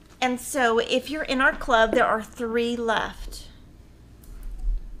 And so if you're in our club, there are 3 left.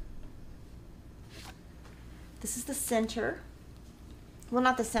 This is the center. Well,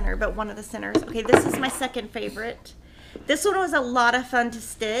 not the center, but one of the centers. Okay, this is my second favorite. This one was a lot of fun to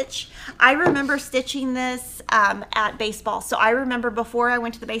stitch. I remember stitching this at baseball. So I remember before I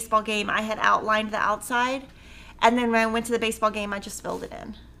went to the baseball game, I had outlined the outside. And then when I went to the baseball game, I just filled it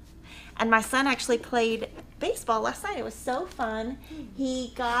in. And my son actually played baseball last night. It was so fun.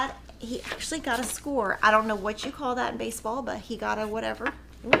 He actually got a score. I don't know what you call that in baseball, but he got a whatever.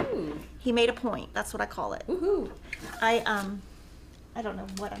 Ooh. He made a point. That's what I call it. Woohoo. I don't know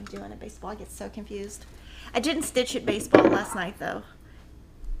what I'm doing at baseball. I get so confused. I didn't stitch at baseball last night though.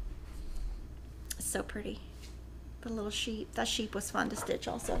 It's so pretty. The little sheep. That sheep was fun to stitch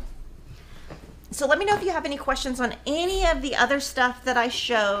also. So let me know if you have any questions on any of the other stuff that I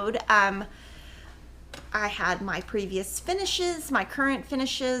showed. I had my previous finishes, my current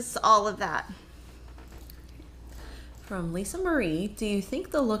finishes, all of that. From Lisa Marie, do you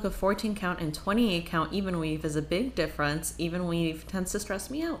think the look of 14 count and 28 count even weave is a big difference? Even weave tends to stress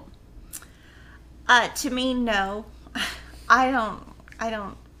me out. To me, no. I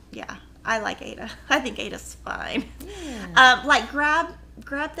don't, yeah. I like Aida. I think Aida's fine. Yeah. Like grab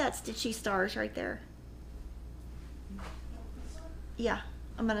that Stitchy Stars right there. Yeah,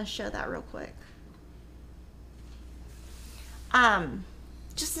 I'm gonna show that real quick.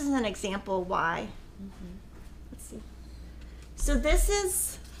 Just as an example why. Mm-hmm. Let's see. So this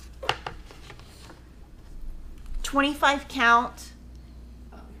is 25 count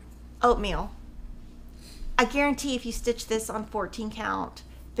oatmeal. I guarantee if you stitch this on 14 count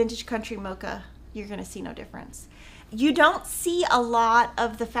vintage country mocha, you're gonna see no difference. You don't see a lot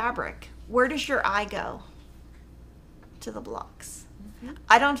of the fabric. Where does your eye go? To the blocks. Mm-hmm.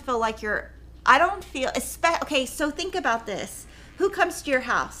 I don't feel, okay, so think about this. who comes to your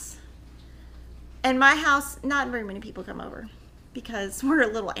house? And my house, not very many people come over because we're a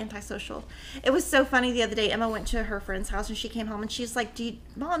little antisocial. It was so funny the other day. Emma went to her friend's house and she came home and she's like,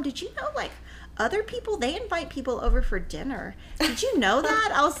 Mom, did you know, like, other people, they invite people over for dinner. Did you know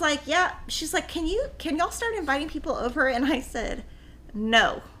that? I was like, yeah. She's like, can y'all start inviting people over? And I said,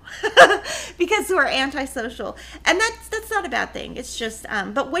 no. Because we're antisocial. And that's not a bad thing. It's just,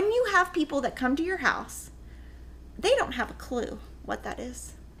 but when you have people that come to your house, they don't have a clue what that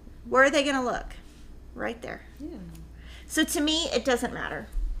is. Where are they going to look? Right there. Yeah. So to me, it doesn't matter.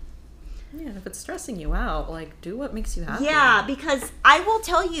 Yeah, and if it's stressing you out, like, do what makes you happy. Yeah, because I will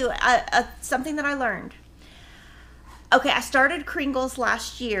tell you something that I learned. Okay, I started Kringles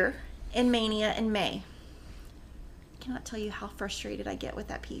last year in Mania in May. I cannot tell you how frustrated I get with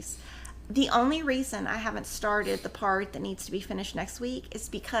that piece. The only reason I haven't started the part that needs to be finished next week is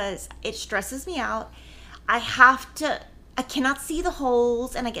because it stresses me out. I cannot see the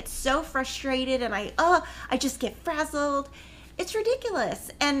holes and I get so frustrated and I just get frazzled. It's ridiculous,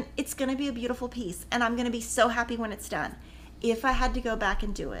 and it's going to be a beautiful piece, and I'm going to be so happy when it's done. If I had to go back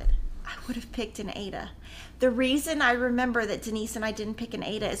and do it, I would have picked an Aida. The reason I remember that Denise and I didn't pick an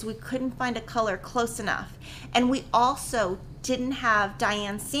Aida is we couldn't find a color close enough, and we also didn't have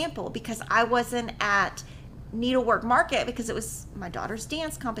Diane's sample because I wasn't at Needlework Market because it was my daughter's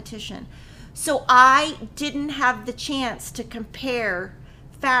dance competition. So I didn't have the chance to compare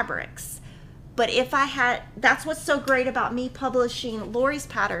fabrics. But if I had, that's what's so great about me publishing Lori's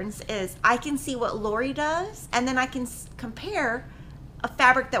patterns is I can see what Lori does, and then I can compare a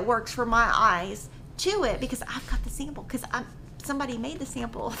fabric that works for my eyes to it because I've got the sample, because somebody made the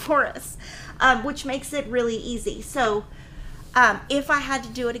sample for us, which makes it really easy. So if I had to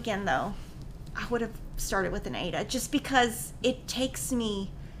do it again, though, I would have started with an Aida, just because it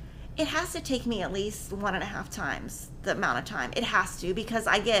has to take me at least 1.5 times the amount of time. It has to, because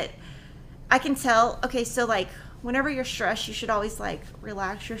I can tell, okay, so like whenever you're stressed, you should always like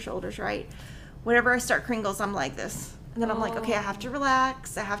relax your shoulders, right? Whenever I start Kringles, I'm like this. And then I'm like, okay, I have to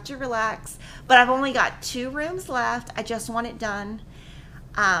relax. But I've only got 2 rooms left. I just want it done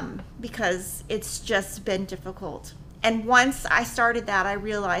because it's just been difficult. And once I started that, I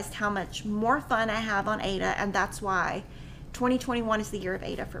realized how much more fun I have on Aida, and that's why 2021 is the year of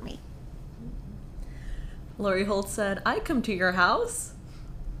Aida for me. Lori Holt said, I come to your house.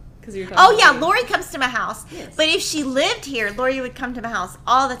 Oh yeah, Lori comes to my house. Yes. But if she lived here, Lori would come to my house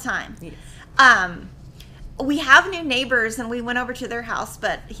all the time. Yes. We have new neighbors, and we went over to their house,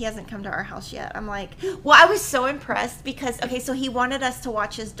 but he hasn't come to our house yet. I'm like, well, I was so impressed because, okay, so he wanted us to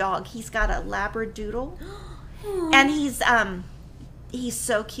watch his dog. He's got a Labradoodle, and he's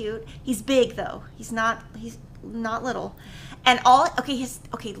so cute. He's big though. He's not little. And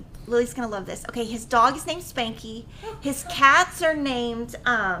Lily's gonna love this. Okay, his dog is named Spanky. His cats are named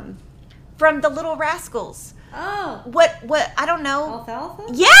from the Little Rascals. Oh. What I don't know.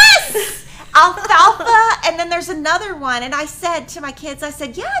 Alfalfa? Yes! Alfalfa, and then there's another one. And I said to my kids, I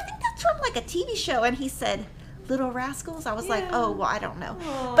said, yeah, I think that's from like a TV show. And he said, Little Rascals? I was like, oh, well, I don't know.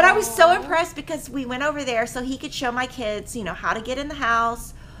 Aww. But I was so impressed because we went over there so he could show my kids, how to get in the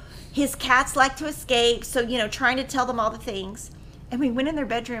house. His cats like to escape, so, trying to tell them all the things. And we went in their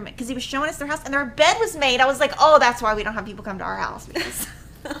bedroom because he was showing us their house, and their bed was made. I was like, oh, that's why we don't have people come to our house, because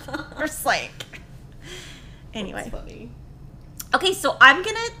we're slank. Anyway. That's funny. Okay, so I'm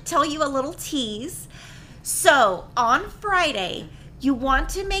going to tell you a little tease. So on Friday, you want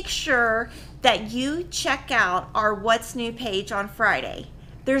to make sure that you check out our What's New page on Friday.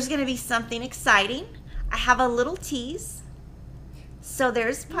 There's going to be something exciting. I have a little tease. So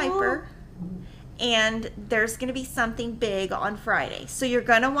there's Piper, and there's going to be something big on Friday. So you're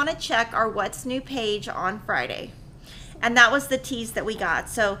going to want to check our What's New page on Friday. And that was the tease that we got.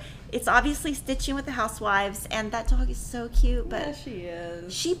 So it's obviously Stitching with the Housewives, and that dog is so cute. But yeah, she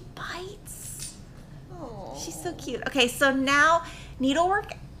is. She bites. Aww. She's so cute. Okay, so now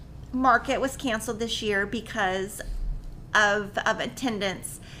Needlework Market was canceled this year because of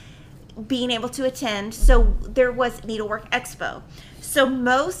attendance, being able to attend. So there was Needlework Expo. So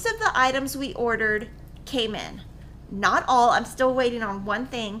most of the items we ordered came in. Not all. I'm still waiting on one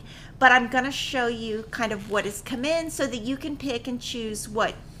thing, but I'm going to show you kind of what has come in so that you can pick and choose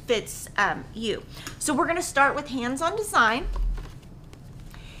what fits you. So we're going to start with hands-on design.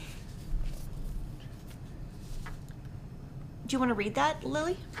 Do you want to read that,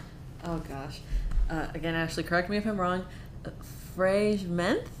 Lily? Oh gosh. Again, Ashley, correct me if I'm wrong.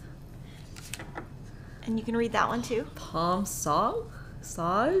 Fragment? And you can read that one too. Palm Sage?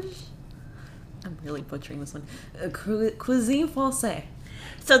 I'm really butchering this one. Cuisine Française.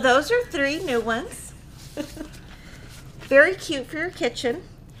 So those are 3 new ones. Very cute for your kitchen.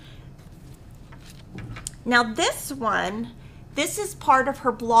 Now this one, this is part of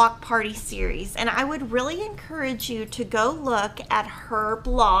her block party series, and I would really encourage you to go look at her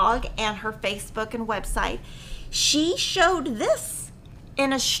blog and her Facebook and website. She showed this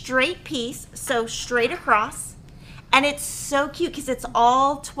in a straight piece, so straight across, and it's so cute because it's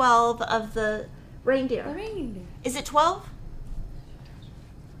all 12 of the reindeer. The reindeer. Is it 12?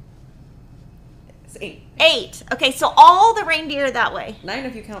 It's 8. 8. Okay, so all the reindeer that way. 9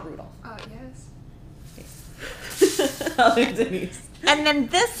 if you count Rudolph. Yes. Oh, Denise. And then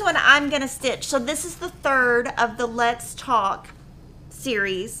this one I'm going to stitch. So this is the third of the Let's Talk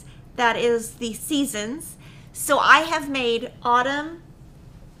series. That is the seasons. So I have made autumn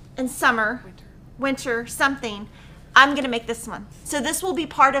and summer, winter, something. I'm going to make this one. So this will be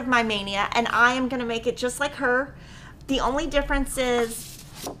part of my mania, and I am going to make it just like her. The only difference is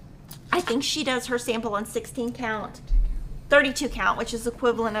I think she does her sample on 16 count, 32 count, which is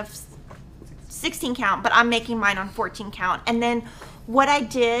equivalent of 16 count, but I'm making mine on 14 count. And then what I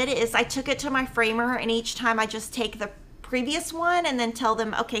did is I took it to my framer, and each time I just take the previous one and then tell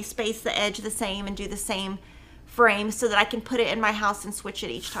them, okay, space the edge the same and do the same frame so that I can put it in my house and switch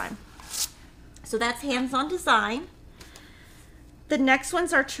it each time. So that's hands-on design. The next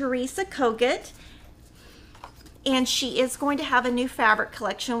ones are Teresa Kogut, and she is going to have a new fabric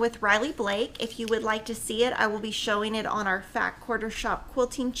collection with Riley Blake. If you would like to see it, I will be showing it on our Fat Quarter Shop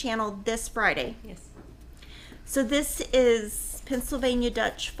quilting channel this Friday. Yes. So this is Pennsylvania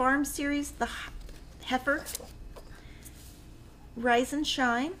Dutch Farm Series, the Heifer, Rise and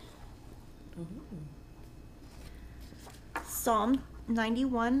Shine, Psalm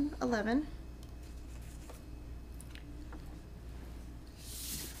 91:11,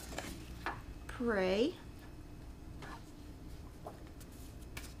 Pray,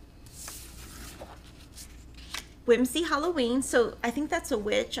 Whimsy Halloween. So I think that's a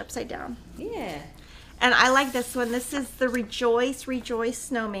witch upside down. Yeah. And I like this one. This is the Rejoice, Rejoice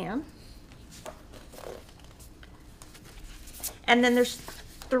Snowman. And then there's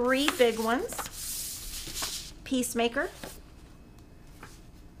 3 big ones. Peacemaker.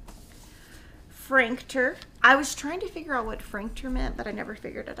 Frankter. I was trying to figure out what Frankter meant, but I never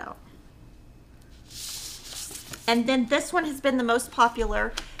figured it out. And then this one has been the most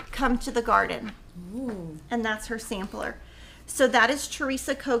popular, Come to the Garden. Ooh. And that's her sampler. So that is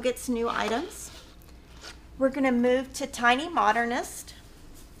Teresa Kogut's new items. We're going to move to Tiny Modernist.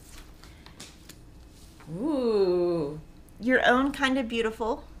 Ooh. Your Own Kind of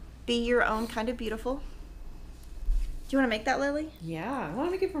Beautiful. Be Your Own Kind of Beautiful. Do you want to make that, Lily? Yeah, I want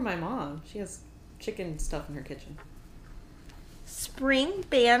to make it for my mom. She has chicken stuff in her kitchen. Spring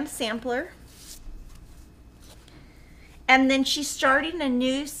Band Sampler. And then she's starting a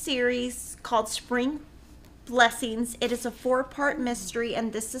new series called Spring Blessings. It is a 4-part mystery,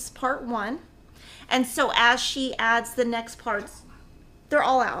 and this is part 1. And so as she adds the next parts, they're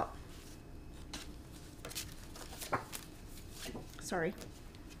all out. Sorry.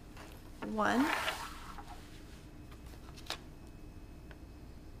 1,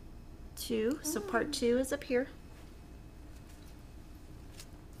 2. So part 2 is up here.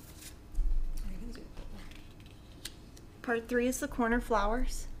 Part 3 is the corner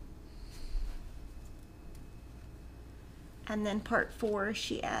flowers. And then part 4,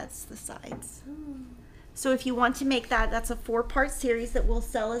 she adds the sides. So if you want to make that, that's a 4-part series that will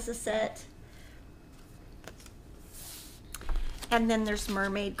sell as a set. And then there's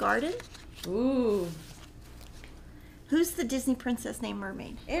Mermaid Garden. Ooh. Who's the Disney princess named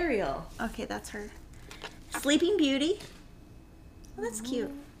Mermaid? Ariel. Okay, that's her. Sleeping Beauty. Oh, that's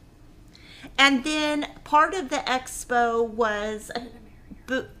cute. And then part of the expo was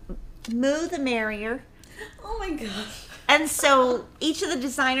Moo the Merrier. Oh my gosh. And so each of the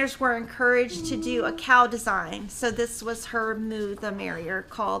designers were encouraged to do a cow design. So this was her Moo the Merrier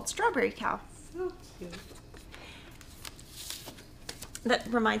called Strawberry Cow. So cute. That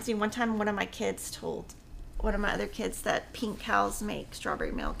reminds me, one time one of my kids told one of my other kids that pink cows make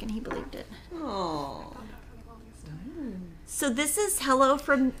strawberry milk, and he believed it. Oh. So this is Hello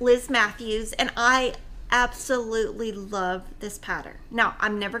from Liz Matthews, and I absolutely love this pattern. Now,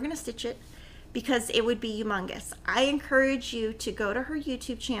 I'm never going to stitch it because it would be humongous. I encourage you to go to her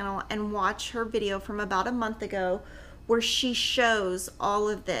YouTube channel and watch her video from about a month ago where she shows all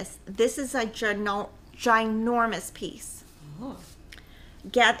of this. This is a ginormous piece. Oh.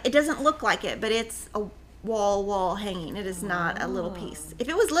 It doesn't look like it, but it's a wall hanging. It is not a little piece. If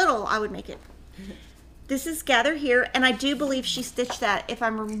it was little, I would make it. This is Gather Here, and I do believe she stitched that, if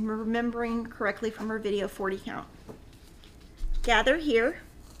I'm remembering correctly from her video, 40 count. Gather Here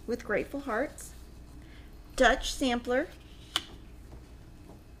with Grateful Hearts. Dutch Sampler.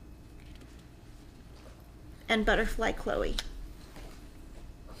 and Butterfly Chloe.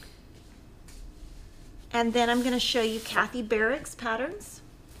 And then I'm going to show you Kathy Barrick's patterns.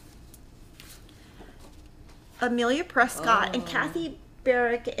 Amelia Prescott, and Kathy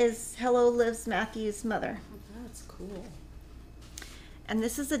Barrick is Hello Lives Matthew's mother. Oh, that's cool. And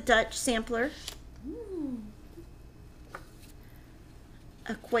this is a Dutch sampler.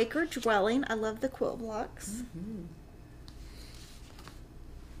 A Quaker dwelling. I love the quilt blocks.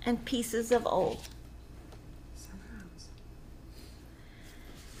 And pieces of old.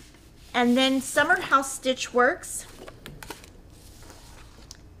 And then Summer House Stitch Works.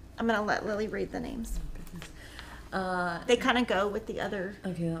 I'm going to let Lily read the names. They kind of go with the other,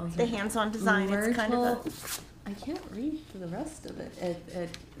 Okay, that was the hands-on design. It's kind of a, I can't read the rest of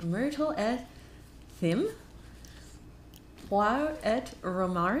it. Myrtle et Thim. Poir et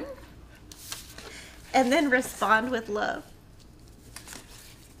Romarin. and then Respond with Love.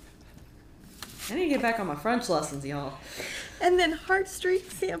 I need to get back on my French lessons, y'all. And then Heartstring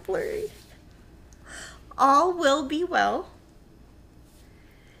Sampler. All Will Be Well.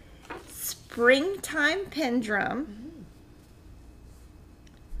 Springtime Pendrum.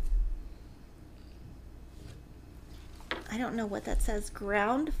 I don't know what that says.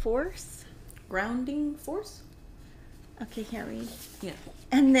 Ground Force. Grounding Force? Okay, can't read. Yeah.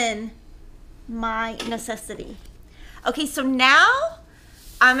 And then My Necessity. Okay, so now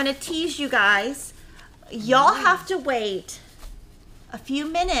I'm going to tease you guys. Y'all have to wait a few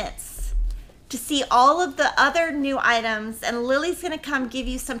minutes to see all of the other new items, and Lily's going to come give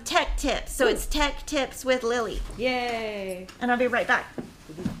you some tech tips. So it's Tech Tips with Lily. Yay. And I'll be right back.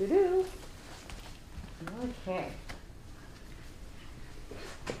 Okay.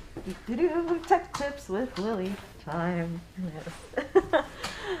 Tech tips with Lily. Time.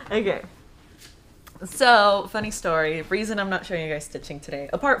 Okay. So, funny story. Reason I'm not showing you guys stitching today,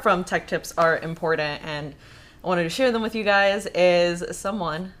 apart from tech tips are important and I wanted to share them with you guys, is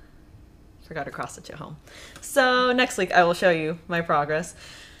someone forgot to cross stitch at home. So next week I will show you my progress.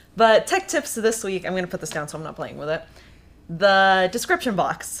 But tech tips this week, I'm going to put this down so I'm not playing with it. The description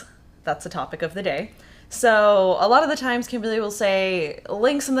box. That's the topic of the day. So a lot of the times Kimberly will say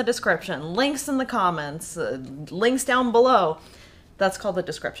links in the description, links in the comments, links down below. That's called the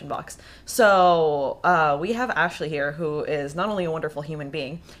description box. So we have Ashley here, who is not only a wonderful human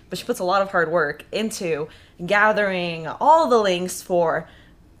being, but she puts a lot of hard work into gathering all the links for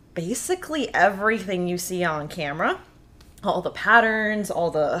basically everything you see on camera. All the patterns,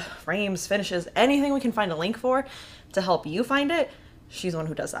 all the frames, finishes, anything we can find a link for to help you find it. She's the one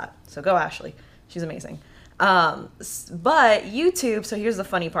who does that. So go Ashley. She's amazing. But YouTube, so here's the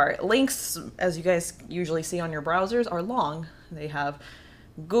funny part. Links, as you guys usually see on your browsers, are long. They have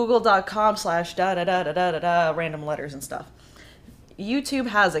google.com/da-da-da-da-da-da, random letters and stuff. YouTube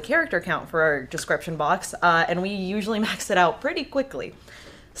has a character count for our description box, and we usually max it out pretty quickly.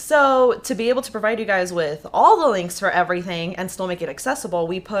 So to be able to provide you guys with all the links for everything and still make it accessible,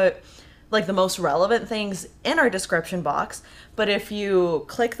 we put like the most relevant things in our description box. But if you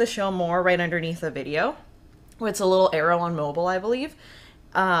click the show more right underneath the video, it's a little arrow on mobile, I believe.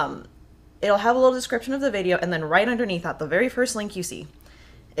 It'll have a little description of the video, and then right underneath that, the very first link you see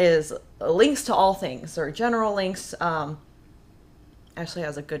is links to all things, or general links. Actually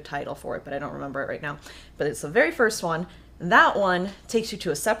has a good title for it, but I don't remember it right now. But it's the very first one. That one takes you to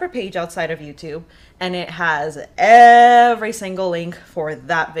a separate page outside of YouTube, and it has every single link for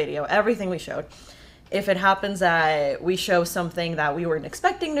that video, everything we showed. If it happens that we show something that we weren't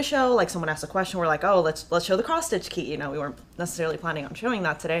expecting to show, like someone asked a question, we're like, oh, let's show the cross stitch key. You know, we weren't necessarily planning on showing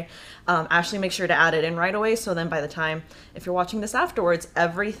that today. Ashley makes sure to add it in right away, so then by the time, if you're watching this afterwards,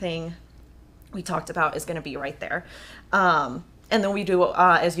 everything we talked about is going to be right there. And then we do,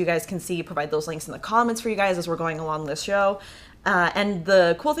 as you guys can see, provide those links in the comments for you guys as we're going along this show. And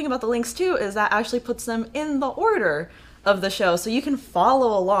the cool thing about the links too is that Ashley puts them in the order of the show, so you can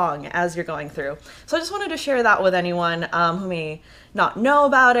follow along as you're going through. So I just wanted to share that with anyone who may not know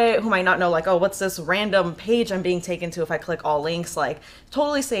about it, who might not know like, oh, what's this random page I'm being taken to if I click all links. Like,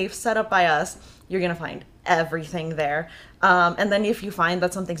 totally safe, set up by us. You're gonna find everything there. And then if you find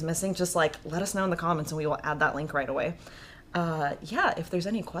that something's missing, just like let us know in the comments and we will add that link right away. Yeah, if there's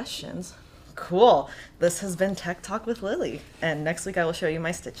any questions. Cool. This has been Tech Talk with Lily, and next week I will show you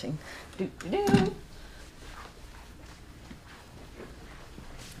my stitching. Doo-doo-doo.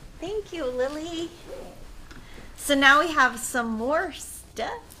 Thank you, Lily. So now we have some more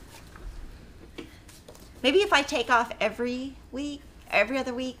stuff. Maybe if I take off every week, every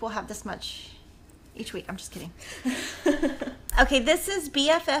other week, we'll have this much each week. I'm just kidding. Okay, this is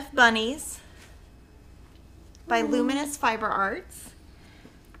BFF Bunnies by Luminous Fiber Arts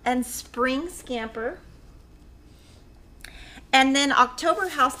and Spring Scamper And then October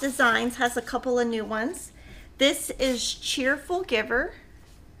House Designs has a couple of new ones. This is Cheerful Giver,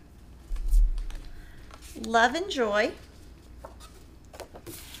 Love and Joy.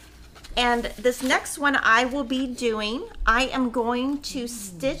 And this next one I will be doing, I am going to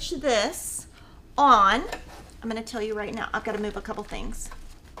stitch this on, I'm going to tell you right now, I've got to move a couple things.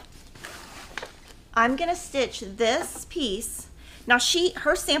 I'm going to stitch this piece. Now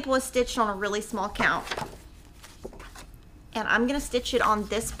her sample is stitched on a really small count. And I'm going to stitch it on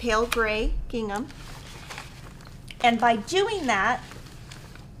this pale gray gingham. And by doing that,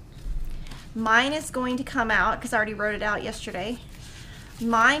 mine is going to come out, because I already wrote it out yesterday.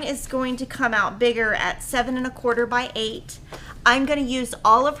 Mine is going to come out bigger at 7 1/4 by 8. I'm going to use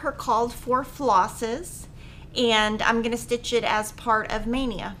all of her called for flosses, and I'm going to stitch it as part of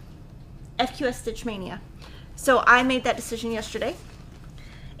Mania, FQS Stitch Mania. So I made that decision yesterday.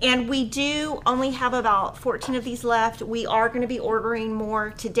 And we do only have about 14 of these left. We are going to be ordering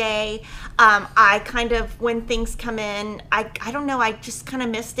more today. I kind of, when things come in, I don't know, I just kind of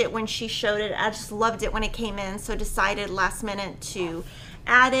missed it when she showed it. I just loved it when it came in, so decided last minute to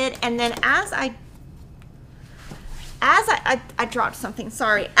add it. And then as I dropped something,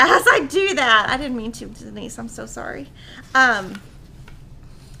 sorry. As I do that, I didn't mean to, Denise, I'm so sorry.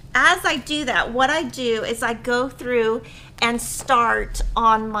 As I do that, what I do is I go through and start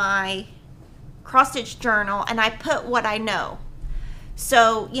on my cross stitch journal, and I put what I know.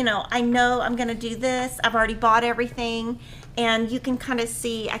 So, you know I'm going to do this. I've already bought everything, and you can kind of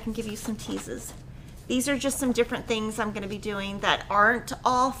see, I can give you some teases. These are just some different things I'm going to be doing that aren't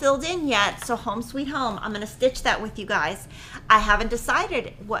all filled in yet. So home sweet home, I'm going to stitch that with you guys. I haven't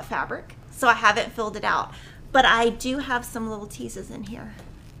decided what fabric, so I haven't filled it out, but I do have some little teases in here.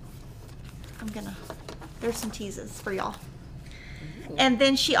 There's some teases for y'all. And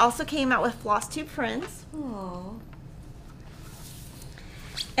then she also came out with FlossTube Friends. Aww.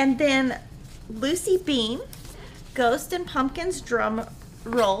 And then Lucy Bean, Ghost and Pumpkins Drum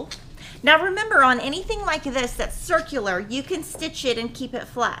Roll. Now remember, on anything like this that's circular, you can stitch it and keep it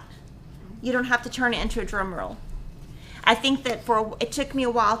flat. You don't have to turn it into a drum roll. I think that it took me a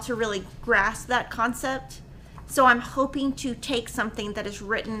while to really grasp that concept. So I'm hoping to take something that is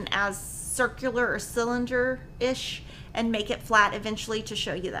written as circular or cylinder-ish and make it flat eventually to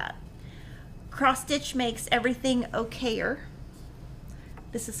show you that. Cross stitch makes everything okayer.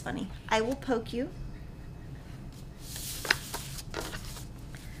 This is funny. I will poke you.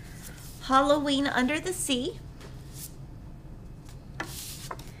 Halloween Under the Sea.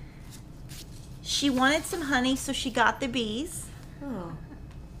 She wanted some honey, so she got the bees. Oh.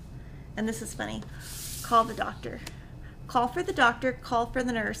 And this is funny. Call the doctor. Call for the doctor, call for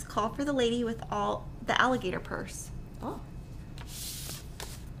the nurse, call for the lady with all the alligator purse. Oh.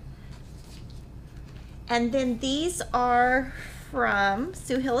 And then these are from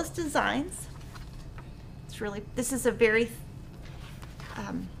Sue Hillis Designs. This is a very,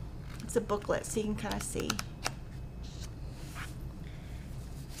 it's a booklet, so you can kind of see.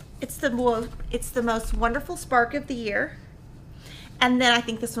 It's the most wonderful spark of the year. And then I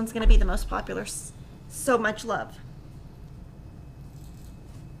think this one's going to be the most popular. So much love.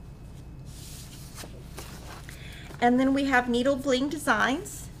 And then we have Needle Bling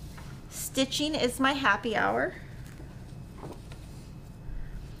Designs. Stitching is my happy hour.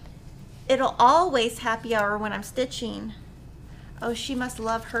 It'll always happy hour when I'm stitching. Oh, she must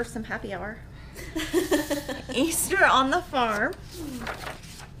love her some happy hour. Easter on the Farm.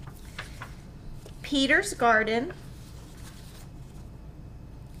 Peter's Garden.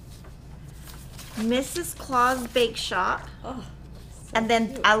 Mrs. Claus Bake Shop. Oh, so and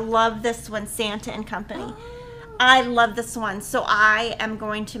then cute. I love this one, Santa and Company. I love this one, so I am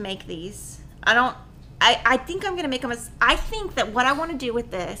going to make these. I think I'm going to make them I think that what I want to do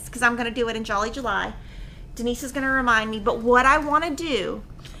with this, because I'm going to do it in Jolly July, Denise is going to remind me, but what I want to do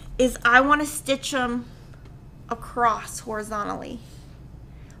is I want to stitch them across horizontally,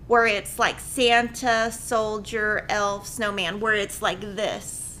 where it's like Santa, soldier, elf, snowman, where it's like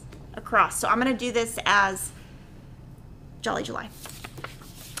this across. So I'm going to do this as Jolly July.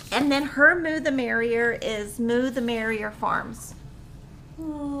 And then her Moo the Merrier is Moo the Merrier Farms.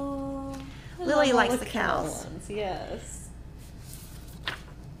 Oh, Lily likes the cows. Ones. Yes.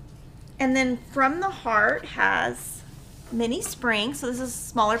 And then From the Heart has Mini Spring. So this is a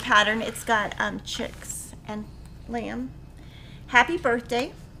smaller pattern. It's got chicks and lamb. Happy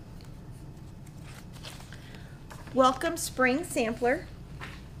Birthday. Welcome Spring Sampler.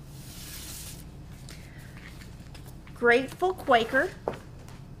 Grateful Quaker.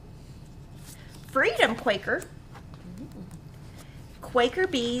 Freedom Quaker. Quaker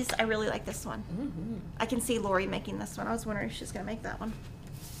Bees. I really like this one. I can see Lori making this one. I was wondering if she's going to make that one.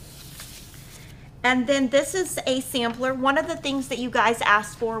 And then this is a sampler. One of the things that you guys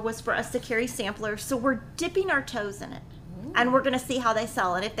asked for was for us to carry samplers. So we're dipping our toes in it. And we're going to see how they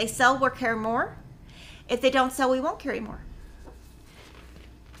sell. And if they sell, we'll carry more. If they don't sell, we won't carry more.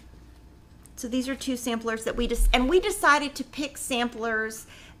 So these are 2 samplers that we decided to pick samplers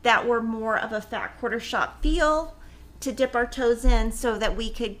that were more of a fat quarter shop feel to dip our toes in so that we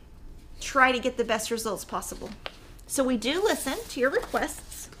could try to get the best results possible. So we do listen to your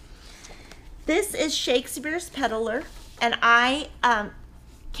requests. This is Shakespeare's Peddler, and I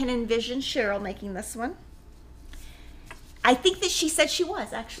can envision Cheryl making this one. I think that she said she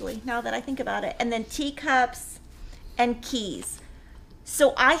was, actually, now that I think about it. And then teacups and keys.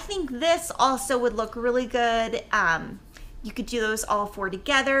 So I think this also would look really good. You could do those all 4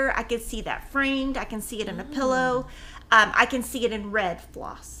 together. I could see that framed. I can see it in a pillow. I can see it in red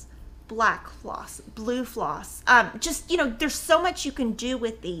floss, black floss, blue floss. Just, there's so much you can do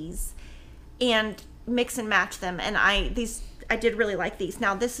with these and mix and match them. And I did really like these.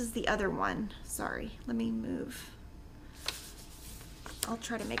 Now this is the other one. Sorry, let me move. I'll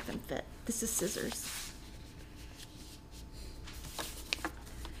try to make them fit. This is scissors.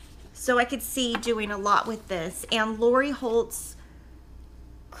 So I could see doing a lot with this. And Lori Holt's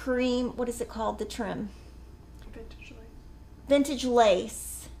cream, what is it called? The trim? Vintage lace. Vintage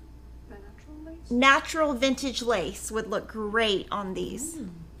lace. The natural lace? Natural vintage lace would look great on these.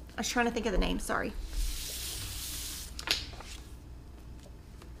 I was trying to think of the name, sorry.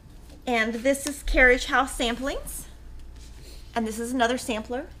 And this is Carriage House Samplings. And this is another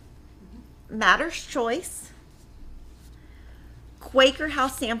sampler. Matter's Choice. Quaker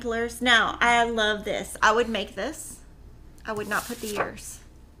House Samplers. Now, I love this. I would make this. I would not put the ears.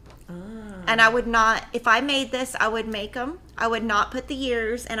 And I would not, if I made this, I would make them. I would not put the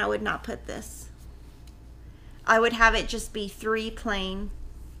ears, and I would not put this. I would have it just be 3 plain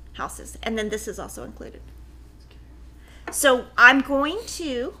houses. And then this is also included. So I'm going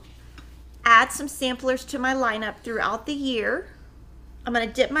to add some samplers to my lineup throughout the year. I'm going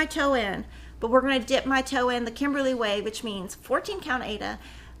to dip my toe in, but we're going to dip my toe in the Kimberly way, which means 14 count Aida,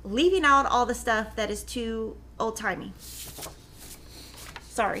 leaving out all the stuff that is too old-timey.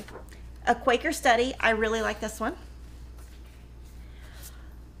 Sorry. A Quaker Study. I really like this one.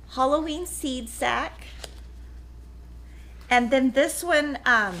 Halloween Seed Sack. And then this one,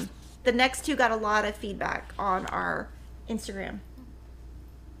 the next 2 got a lot of feedback on our Instagram.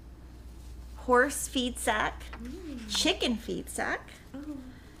 Horse feed sack, chicken feed sack,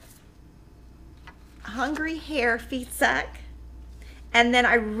 hungry hare feed sack, and then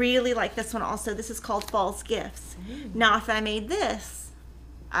I really like this one also. This is called Fall's Gifts. Now, if I made this,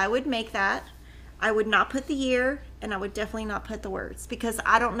 I would make that. I would not put the year, and I would definitely not put the words because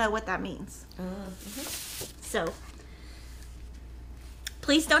I don't know what that means. So,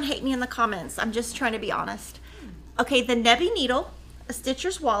 please don't hate me in the comments. I'm just trying to be honest. Okay, the Nebby Needle, a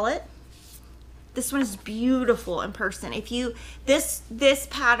Stitcher's Wallet. This one is beautiful in person. If you, this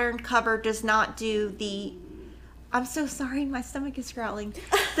pattern cover does not do the, I'm so sorry, my stomach is growling.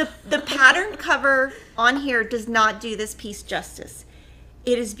 The pattern cover on here does not do this piece justice.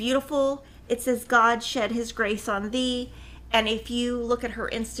 It is beautiful. It says God shed his grace on thee. And if you look at her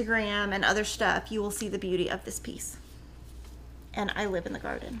Instagram and other stuff, you will see the beauty of this piece. And I live in the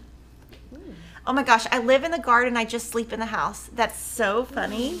garden. Oh my gosh, I live in the garden. I just sleep in the house. That's so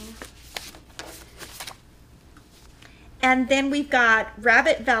funny. And then we've got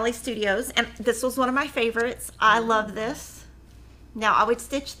Rabbit Valley Studios, and this was one of my favorites. I love this. Now, I would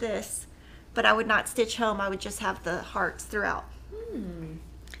stitch this, but I would not stitch home. I would just have the hearts throughout.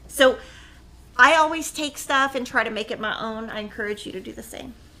 So, I always take stuff and try to make it my own. I encourage you to do the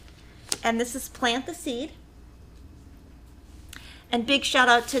same. And this is Plant the Seed. And big shout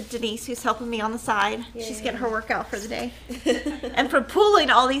out to Denise, who's helping me on the side. Yay. She's getting her workout for the day. And for pulling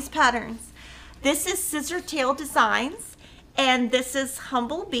all these patterns. This is Scissor Tail Designs. And this is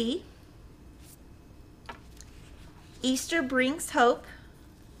Humble Bee. Easter Brings Hope.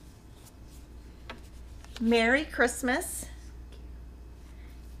 Merry Christmas.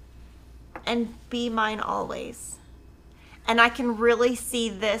 And Be Mine Always. And I can really see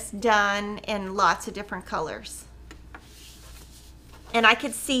this done in lots of different colors. And I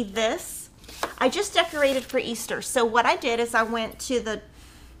could see this. I just decorated for Easter. So what I did is I went to the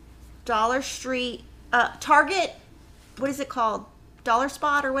Dollar Street, Target, what is it called? Dollar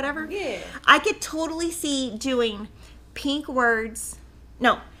Spot or whatever? Yeah. I could totally see doing pink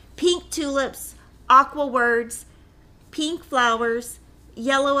tulips, aqua words, pink flowers,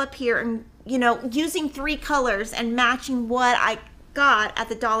 yellow up here, and using 3 colors and matching what got at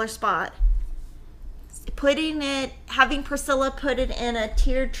the dollar spot. Having Priscilla put it in a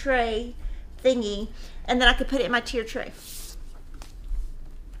tiered tray thingy, and then I could put it in my tiered tray.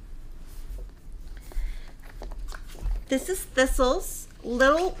 This is Thistle's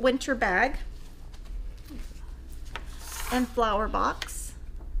little winter bag and flower box.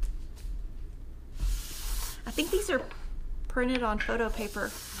 I think these are printed on photo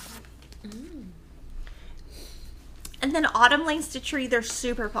paper. And then Autumn Lane Stitchery, they're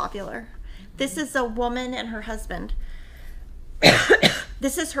super popular. This is a woman and her husband.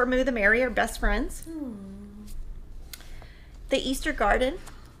 This is her Moo the Mary, her best friends. The Easter Garden.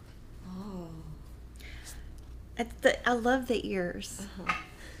 Oh. I love the ears.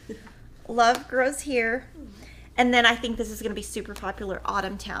 Love Grows Here. And then I think this is going to be super popular,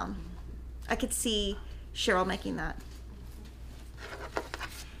 Autumn Town. I could see Cheryl making that.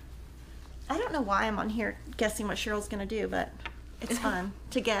 I don't know why I'm on here guessing what Cheryl's going to do, but it's fun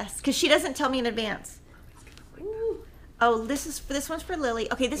to guess because she doesn't tell me in advance. Ooh. Oh, this one's for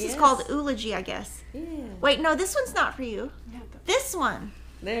Lily. Okay, this is called Eulogy, I guess. Yeah. Wait, no, this one's not for you. This one.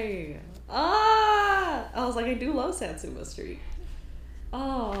 There you go. Ah! I was like, I do love Satsuma Street.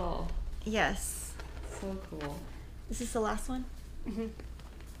 Oh. Yes. So cool. Is this the last one?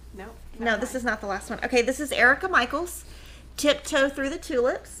 No. No, this is not the last one. Okay, this is Erica Michaels. Tiptoe Through the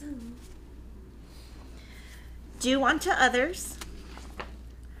Tulips. Do Unto Others.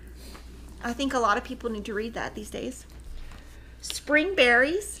 I think a lot of people need to read that these days. Spring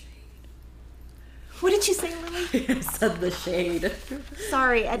Berries. What did you say, Lily? I said the shade.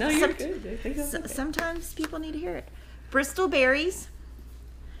 Sorry. No, you're good. I think that's okay. Sometimes people need to hear it. Bristol Berries.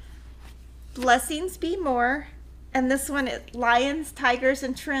 Blessings Be More. And this one is Lions, Tigers,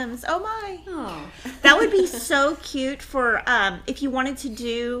 and Trims. Oh my. Oh. That would be so cute for if you wanted to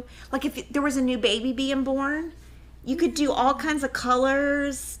do, like if there was a new baby being born, you could do all kinds of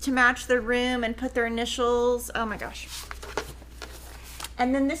colors to match their room and put their initials. Oh my gosh.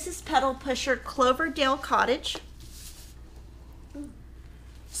 And then this is Petal Pusher Cloverdale Cottage.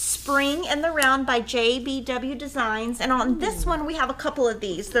 Spring in the Round by JBW Designs. And on this one, we have a couple of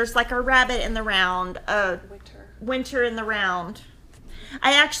these. There's like a rabbit in the round, winter in the round.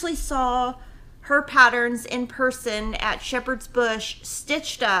 I actually saw her patterns in person at Shepherd's Bush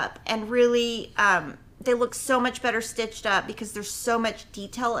stitched up, and really they look so much better stitched up because there's so much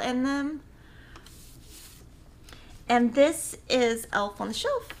detail in them. And this is Elf on the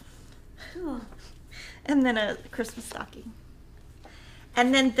Shelf. Oh. And then a Christmas stocking.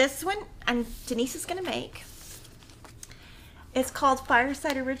 And then this one, Denise is going to make. It's called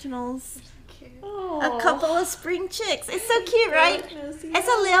Fireside Originals. Oh. A couple of spring chicks. It's so cute, right? Goodness, It's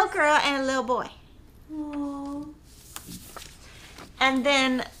a little girl and a little boy. Oh. And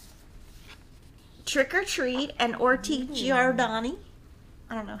then Trick or Treat and Orti Giordani.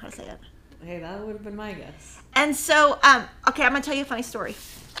 I don't know how to say it. Hey, that would have been my guess. And so, okay, I'm going to tell you a funny story.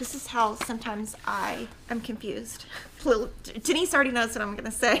 This is how sometimes I am confused. Denise already knows what I'm going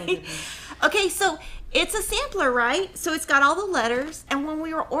to say. Okay, so it's a sampler, right? So it's got all the letters. And when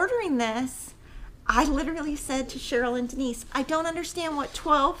we were ordering this, I literally said to Cheryl and Denise, I don't understand what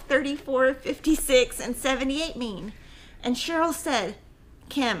 12, 34, 56, and 78 mean. And Cheryl said,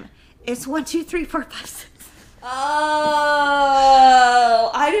 Kim, it's 1, 2, 3, 4, 5, 6.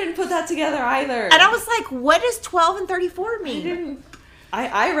 Oh, I didn't put that together either. And I was like, what does 12 and 34 mean?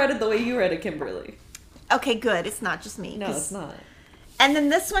 I read it the way you read it, Kimberly. Okay, good. It's not just me. No, it's not. And then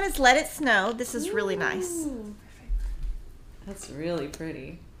this one is Let It Snow. This is really nice. Ooh. That's really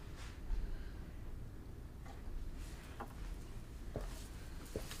pretty.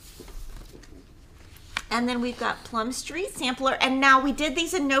 And then we've got Plum Street Sampler. And now we did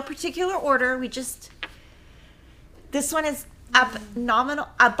these in no particular order. This one is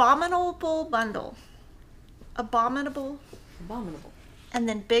Abominable Bundle. Abominable. And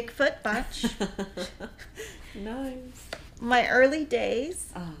then Bigfoot Bunch. Nice. My Early Days.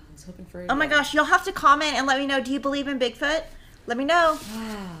 Oh, I was hoping for Oh my gosh, you'll have to comment and let me know. Do you believe in Bigfoot? Let me know.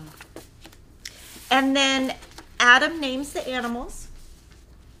 And then Adam Names the Animals.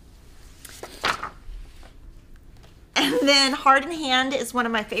 And then Heart in Hand is one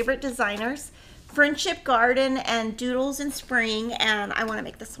of my favorite designers. Friendship Garden and Doodles in Spring, and I want to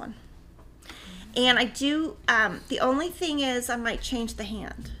make this one. And I do, the only thing is I might change the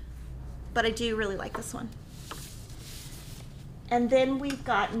hand, but I do really like this one. And then we've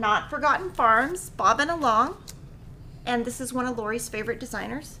got Not Forgotten Farms, Bobbin' Along, and this is one of Lori's favorite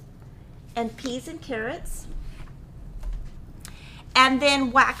designers, and Peas and Carrots. And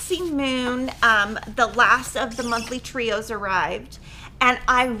then Waxing Moon, the last of the monthly trios arrived. And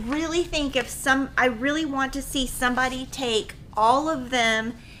I really think I really want to see somebody take all of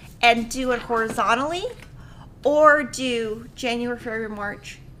them and do it horizontally, or do January, February,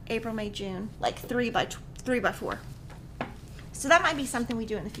 March, April, May, June, like 3 by 4. So that might be something we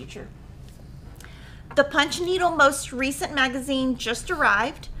do in the future. The Punch Needle most recent magazine just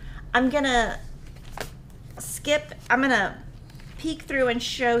arrived. I'm gonna peek through and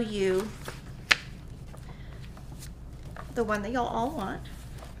show you the one that y'all all want,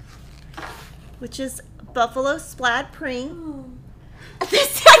 which is Buffalo Splaid Prim.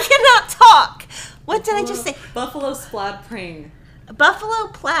 This, I cannot talk. What did I just say? Buffalo Splaid Prim. Buffalo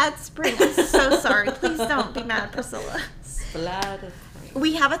Plaid Spring. I'm so sorry. Please don't be mad, Priscilla. Splaid Prim.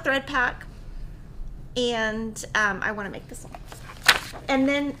 We have a thread pack, and I want to make this one. And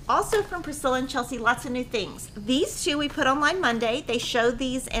then also from Priscilla and Chelsea, lots of new things. These two we put online Monday. They showed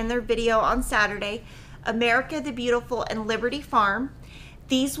these in their video on Saturday. America the Beautiful and Liberty Farm.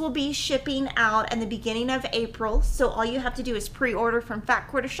 These will be shipping out in the beginning of April, so all you have to do is pre-order from Fat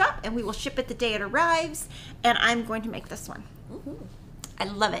Quarter Shop, and we will ship it the day it arrives, and I'm going to make this one. I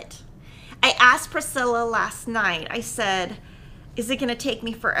love it. I asked Priscilla last night, I said, is it going to take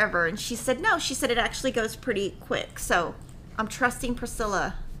me forever? And she said no. She said it actually goes pretty quick, so I'm trusting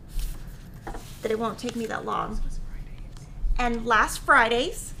Priscilla that it won't take me that long. And last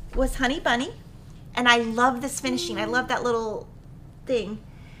Friday's was Honey Bunny, and I love this finishing. I love that little thing.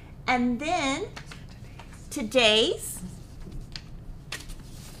 And then today's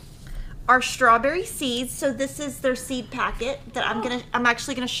are strawberry seeds. So this is their seed packet that I'm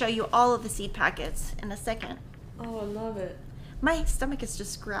actually gonna show you all of the seed packets in a second. Oh, I love it. My stomach is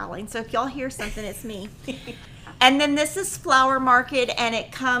just growling, so if y'all hear something, it's me. And then this is Flower Market, and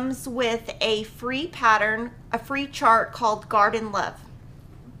it comes with a free pattern, a free chart called Garden Love.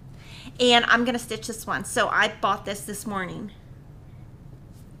 And I'm gonna stitch this one. So I bought this morning.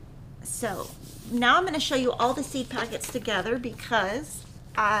 So now I'm going to show you all the seed packets together because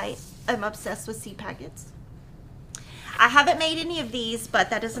I am obsessed with seed packets. I haven't made any of these, but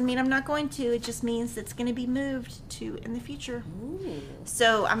that doesn't mean I'm not going to. It just means it's going to be moved to in the future. Ooh.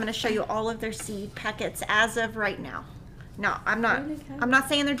 So I'm going to show you all of their seed packets as of right now. No, I'm not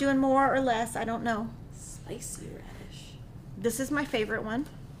saying they're doing more or less. I don't know. Spicy radish. This is my favorite one.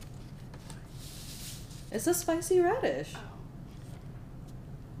 It's a spicy radish.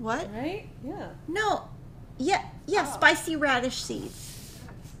 What? Right? Yeah. No. Yeah, spicy radish seeds.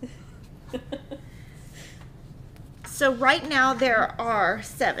 So right now there are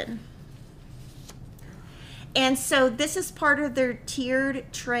 7. And so this is part of their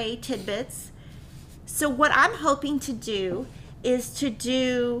tiered tray tidbits. So what I'm hoping to do is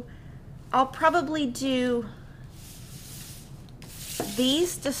I'll probably do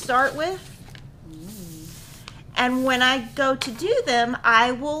these to start with. And when I go to do them,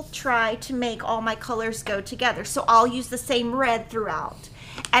 I will try to make all my colors go together. So I'll use the same red throughout.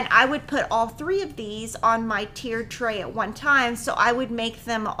 And I would put all 3 of these on my tiered tray at one time. So I would make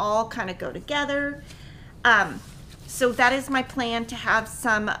them all kind of go together. So that is my plan, to have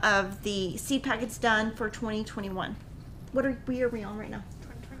some of the seed packets done for 2021. What are we on right now?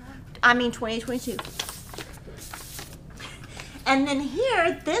 2021. I mean 2022. And then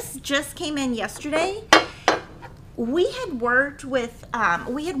here, this just came in yesterday. We had worked with,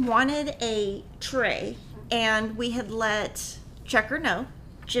 we had wanted a tray, and we had let Checker know.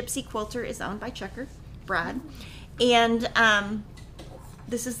 Gypsy Quilter is owned by Checker, Brad. And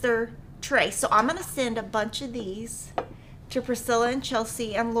this is their tray. So I'm going to send a bunch of these to Priscilla and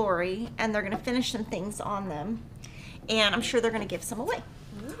Chelsea and Lori, and they're going to finish some things on them. And I'm sure they're going to give some away.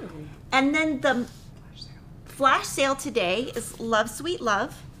 Ooh. And then the flash sale today is Love Sweet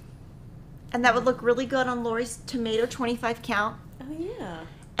Love. And that would look really good on Lori's tomato 25 count. Oh, yeah.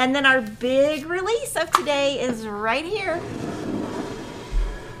 And then our big release of today is right here.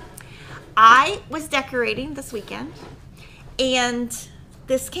 I was decorating this weekend, and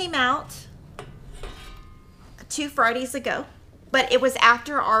this came out 2 Fridays ago, but it was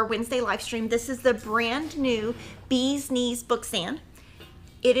after our Wednesday live stream. This is the brand new Bee's Knees book stand.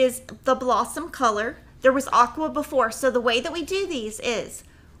 It is the Blossom color. There was aqua before, so the way that we do these is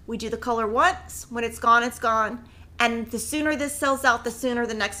we do the color once. When it's gone, it's gone. And the sooner this sells out, the sooner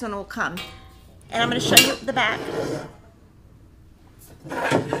the next one will come. And I'm going to show you the back.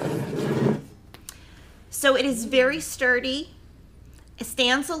 So it is very sturdy. It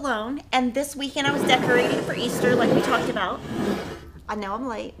stands alone. And this weekend I was decorating for Easter, like we talked about. I know I'm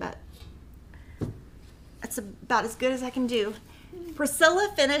late, but that's about as good as I can do.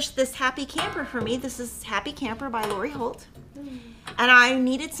 Priscilla finished this Happy Camper for me. This is Happy Camper by Lori Holt. And I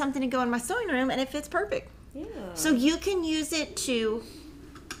needed something to go in my sewing room, and it fits perfect. Yeah. So you can use it to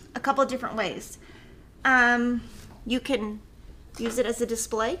a couple of different ways. You can use it as a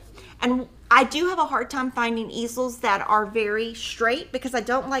display. And I do have a hard time finding easels that are very straight because I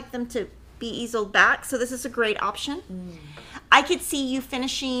don't like them to be easeled back. So this is a great option. I could see you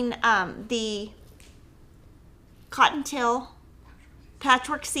finishing the Cottontail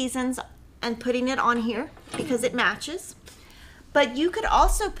Patchwork Seasons and putting it on here because it matches. But you could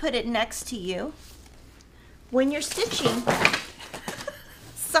also put it next to you when you're stitching.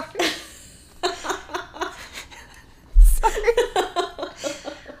 Sorry. Sorry.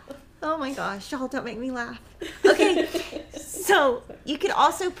 Oh my gosh, y'all don't make me laugh. Okay, so you could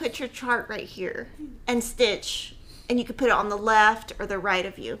also put your chart right here and stitch, and you could put it on the left or the right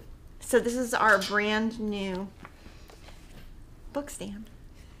of you. So this is our brand new book stand.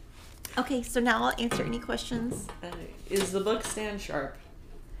 Okay, so now I'll answer any questions. Is the book stand sharp?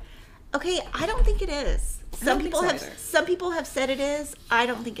 Okay, I don't think it is. don't think so either. Some people have said it is. I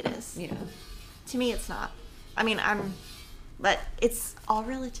don't think it is. Yeah. To me, it's not. I mean, but it's all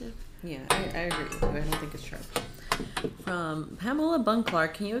relative. Yeah, I agree with you. I don't think it's sharp. From Pamela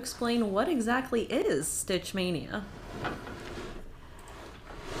Bunklar, can you explain what exactly is Stitch Mania?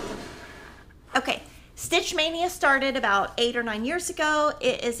 Okay, Stitch Mania started about 8 or 9 years ago.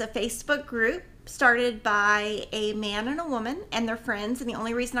 It is a Facebook group started by a man and a woman and their friends. And the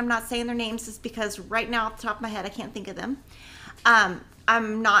only reason I'm not saying their names is because right now off the top of my head, I can't think of them.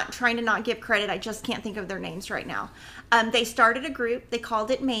 I'm not trying to not give credit. I just can't think of their names right now. They started a group. They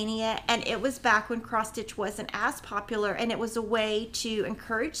called it Mania, and it was back when cross stitch wasn't as popular, and it was a way to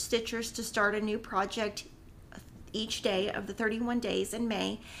encourage stitchers to start a new project each day of the 31 days in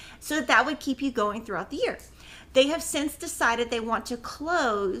May, so that would keep you going throughout the year. They have since decided they want to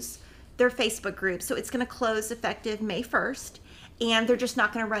close their Facebook group, so it's going to close effective May 1st, and they're just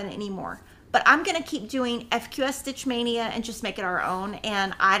not going to run it anymore. But I'm going to keep doing FQS Stitch Mania and just make it our own.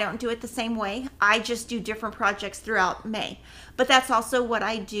 And I don't do it the same way. I just do different projects throughout May. But that's also what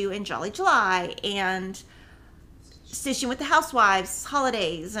I do in Jolly July and Stitching with the Housewives,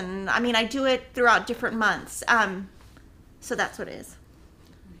 holidays. And I mean, I do it throughout different months. So that's what it is.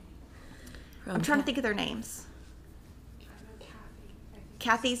 I'm trying to think of their names. I know Kathy. I think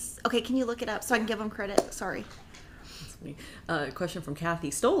Kathy's, okay, can you look it up so I can give them credit? Sorry. Question from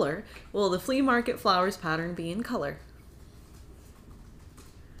Kathy Stoller. Will the flea market flowers pattern be in color?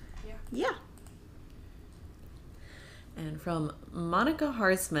 Yeah. And from Monica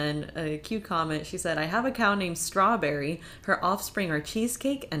Hartzman, a cute comment. She said, I have a cow named Strawberry. Her offspring are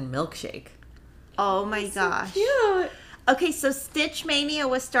Cheesecake and Milkshake. Oh my gosh. Cute. Okay, so Stitch Mania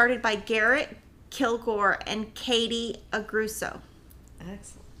was started by Garrett Kilgore and Katie Agruso.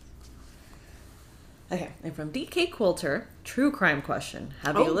 Excellent. Okay, and from DK Quilter, true crime question.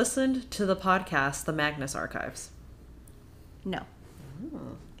 Have you listened to the podcast, The Magnus Archives? No.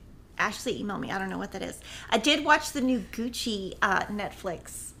 Ashley emailed me. I don't know what that is. I did watch the new Gucci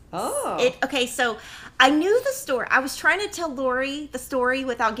Netflix. Oh. Okay, so I knew the story. I was trying to tell Lori the story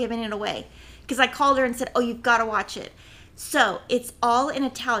without giving it away because I called her and said, oh, you've got to watch it. So it's all in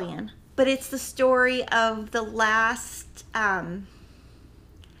Italian, but it's the story of the last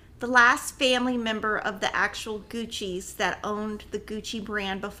family member of the actual Gucci's that owned the Gucci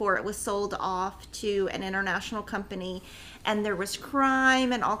brand before it was sold off to an international company. And there was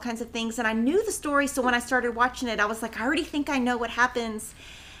crime and all kinds of things. And I knew the story, so when I started watching it, I was like, I already think I know what happens.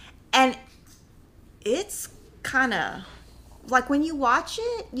 And it's kind of, like when you watch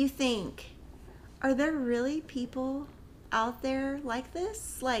it, you think, are there really people out there like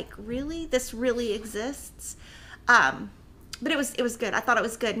this? Like, really? This really exists? But it was good. I thought it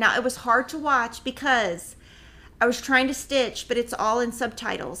was good. Now, it was hard to watch because I was trying to stitch, but it's all in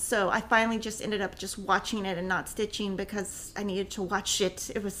subtitles. So I finally just ended up just watching it and not stitching because I needed to watch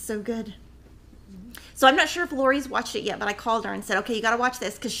it. It was so good. So I'm not sure if Lori's watched it yet, but I called her and said, okay, you got to watch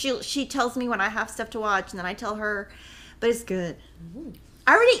this because she tells me when I have stuff to watch, and then I tell her, but it's good.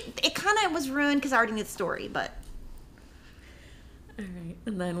 It kind of was ruined because I already knew the story, but. All right,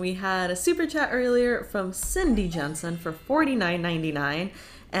 and then we had a super chat earlier from Cindy Jensen for $49.99,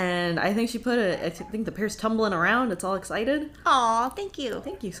 and I think she put I think the pair's tumbling around. It's all excited. Aw, thank you.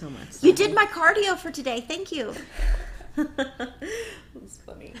 Thank you so much. You did my cardio for today. Thank you. That's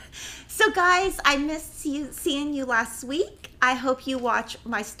funny. So guys, I missed seeing you last week. I hope you watch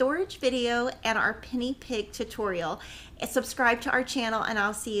my storage video and our penny pig tutorial. And subscribe to our channel, and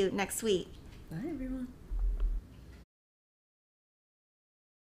I'll see you next week. Bye, everyone.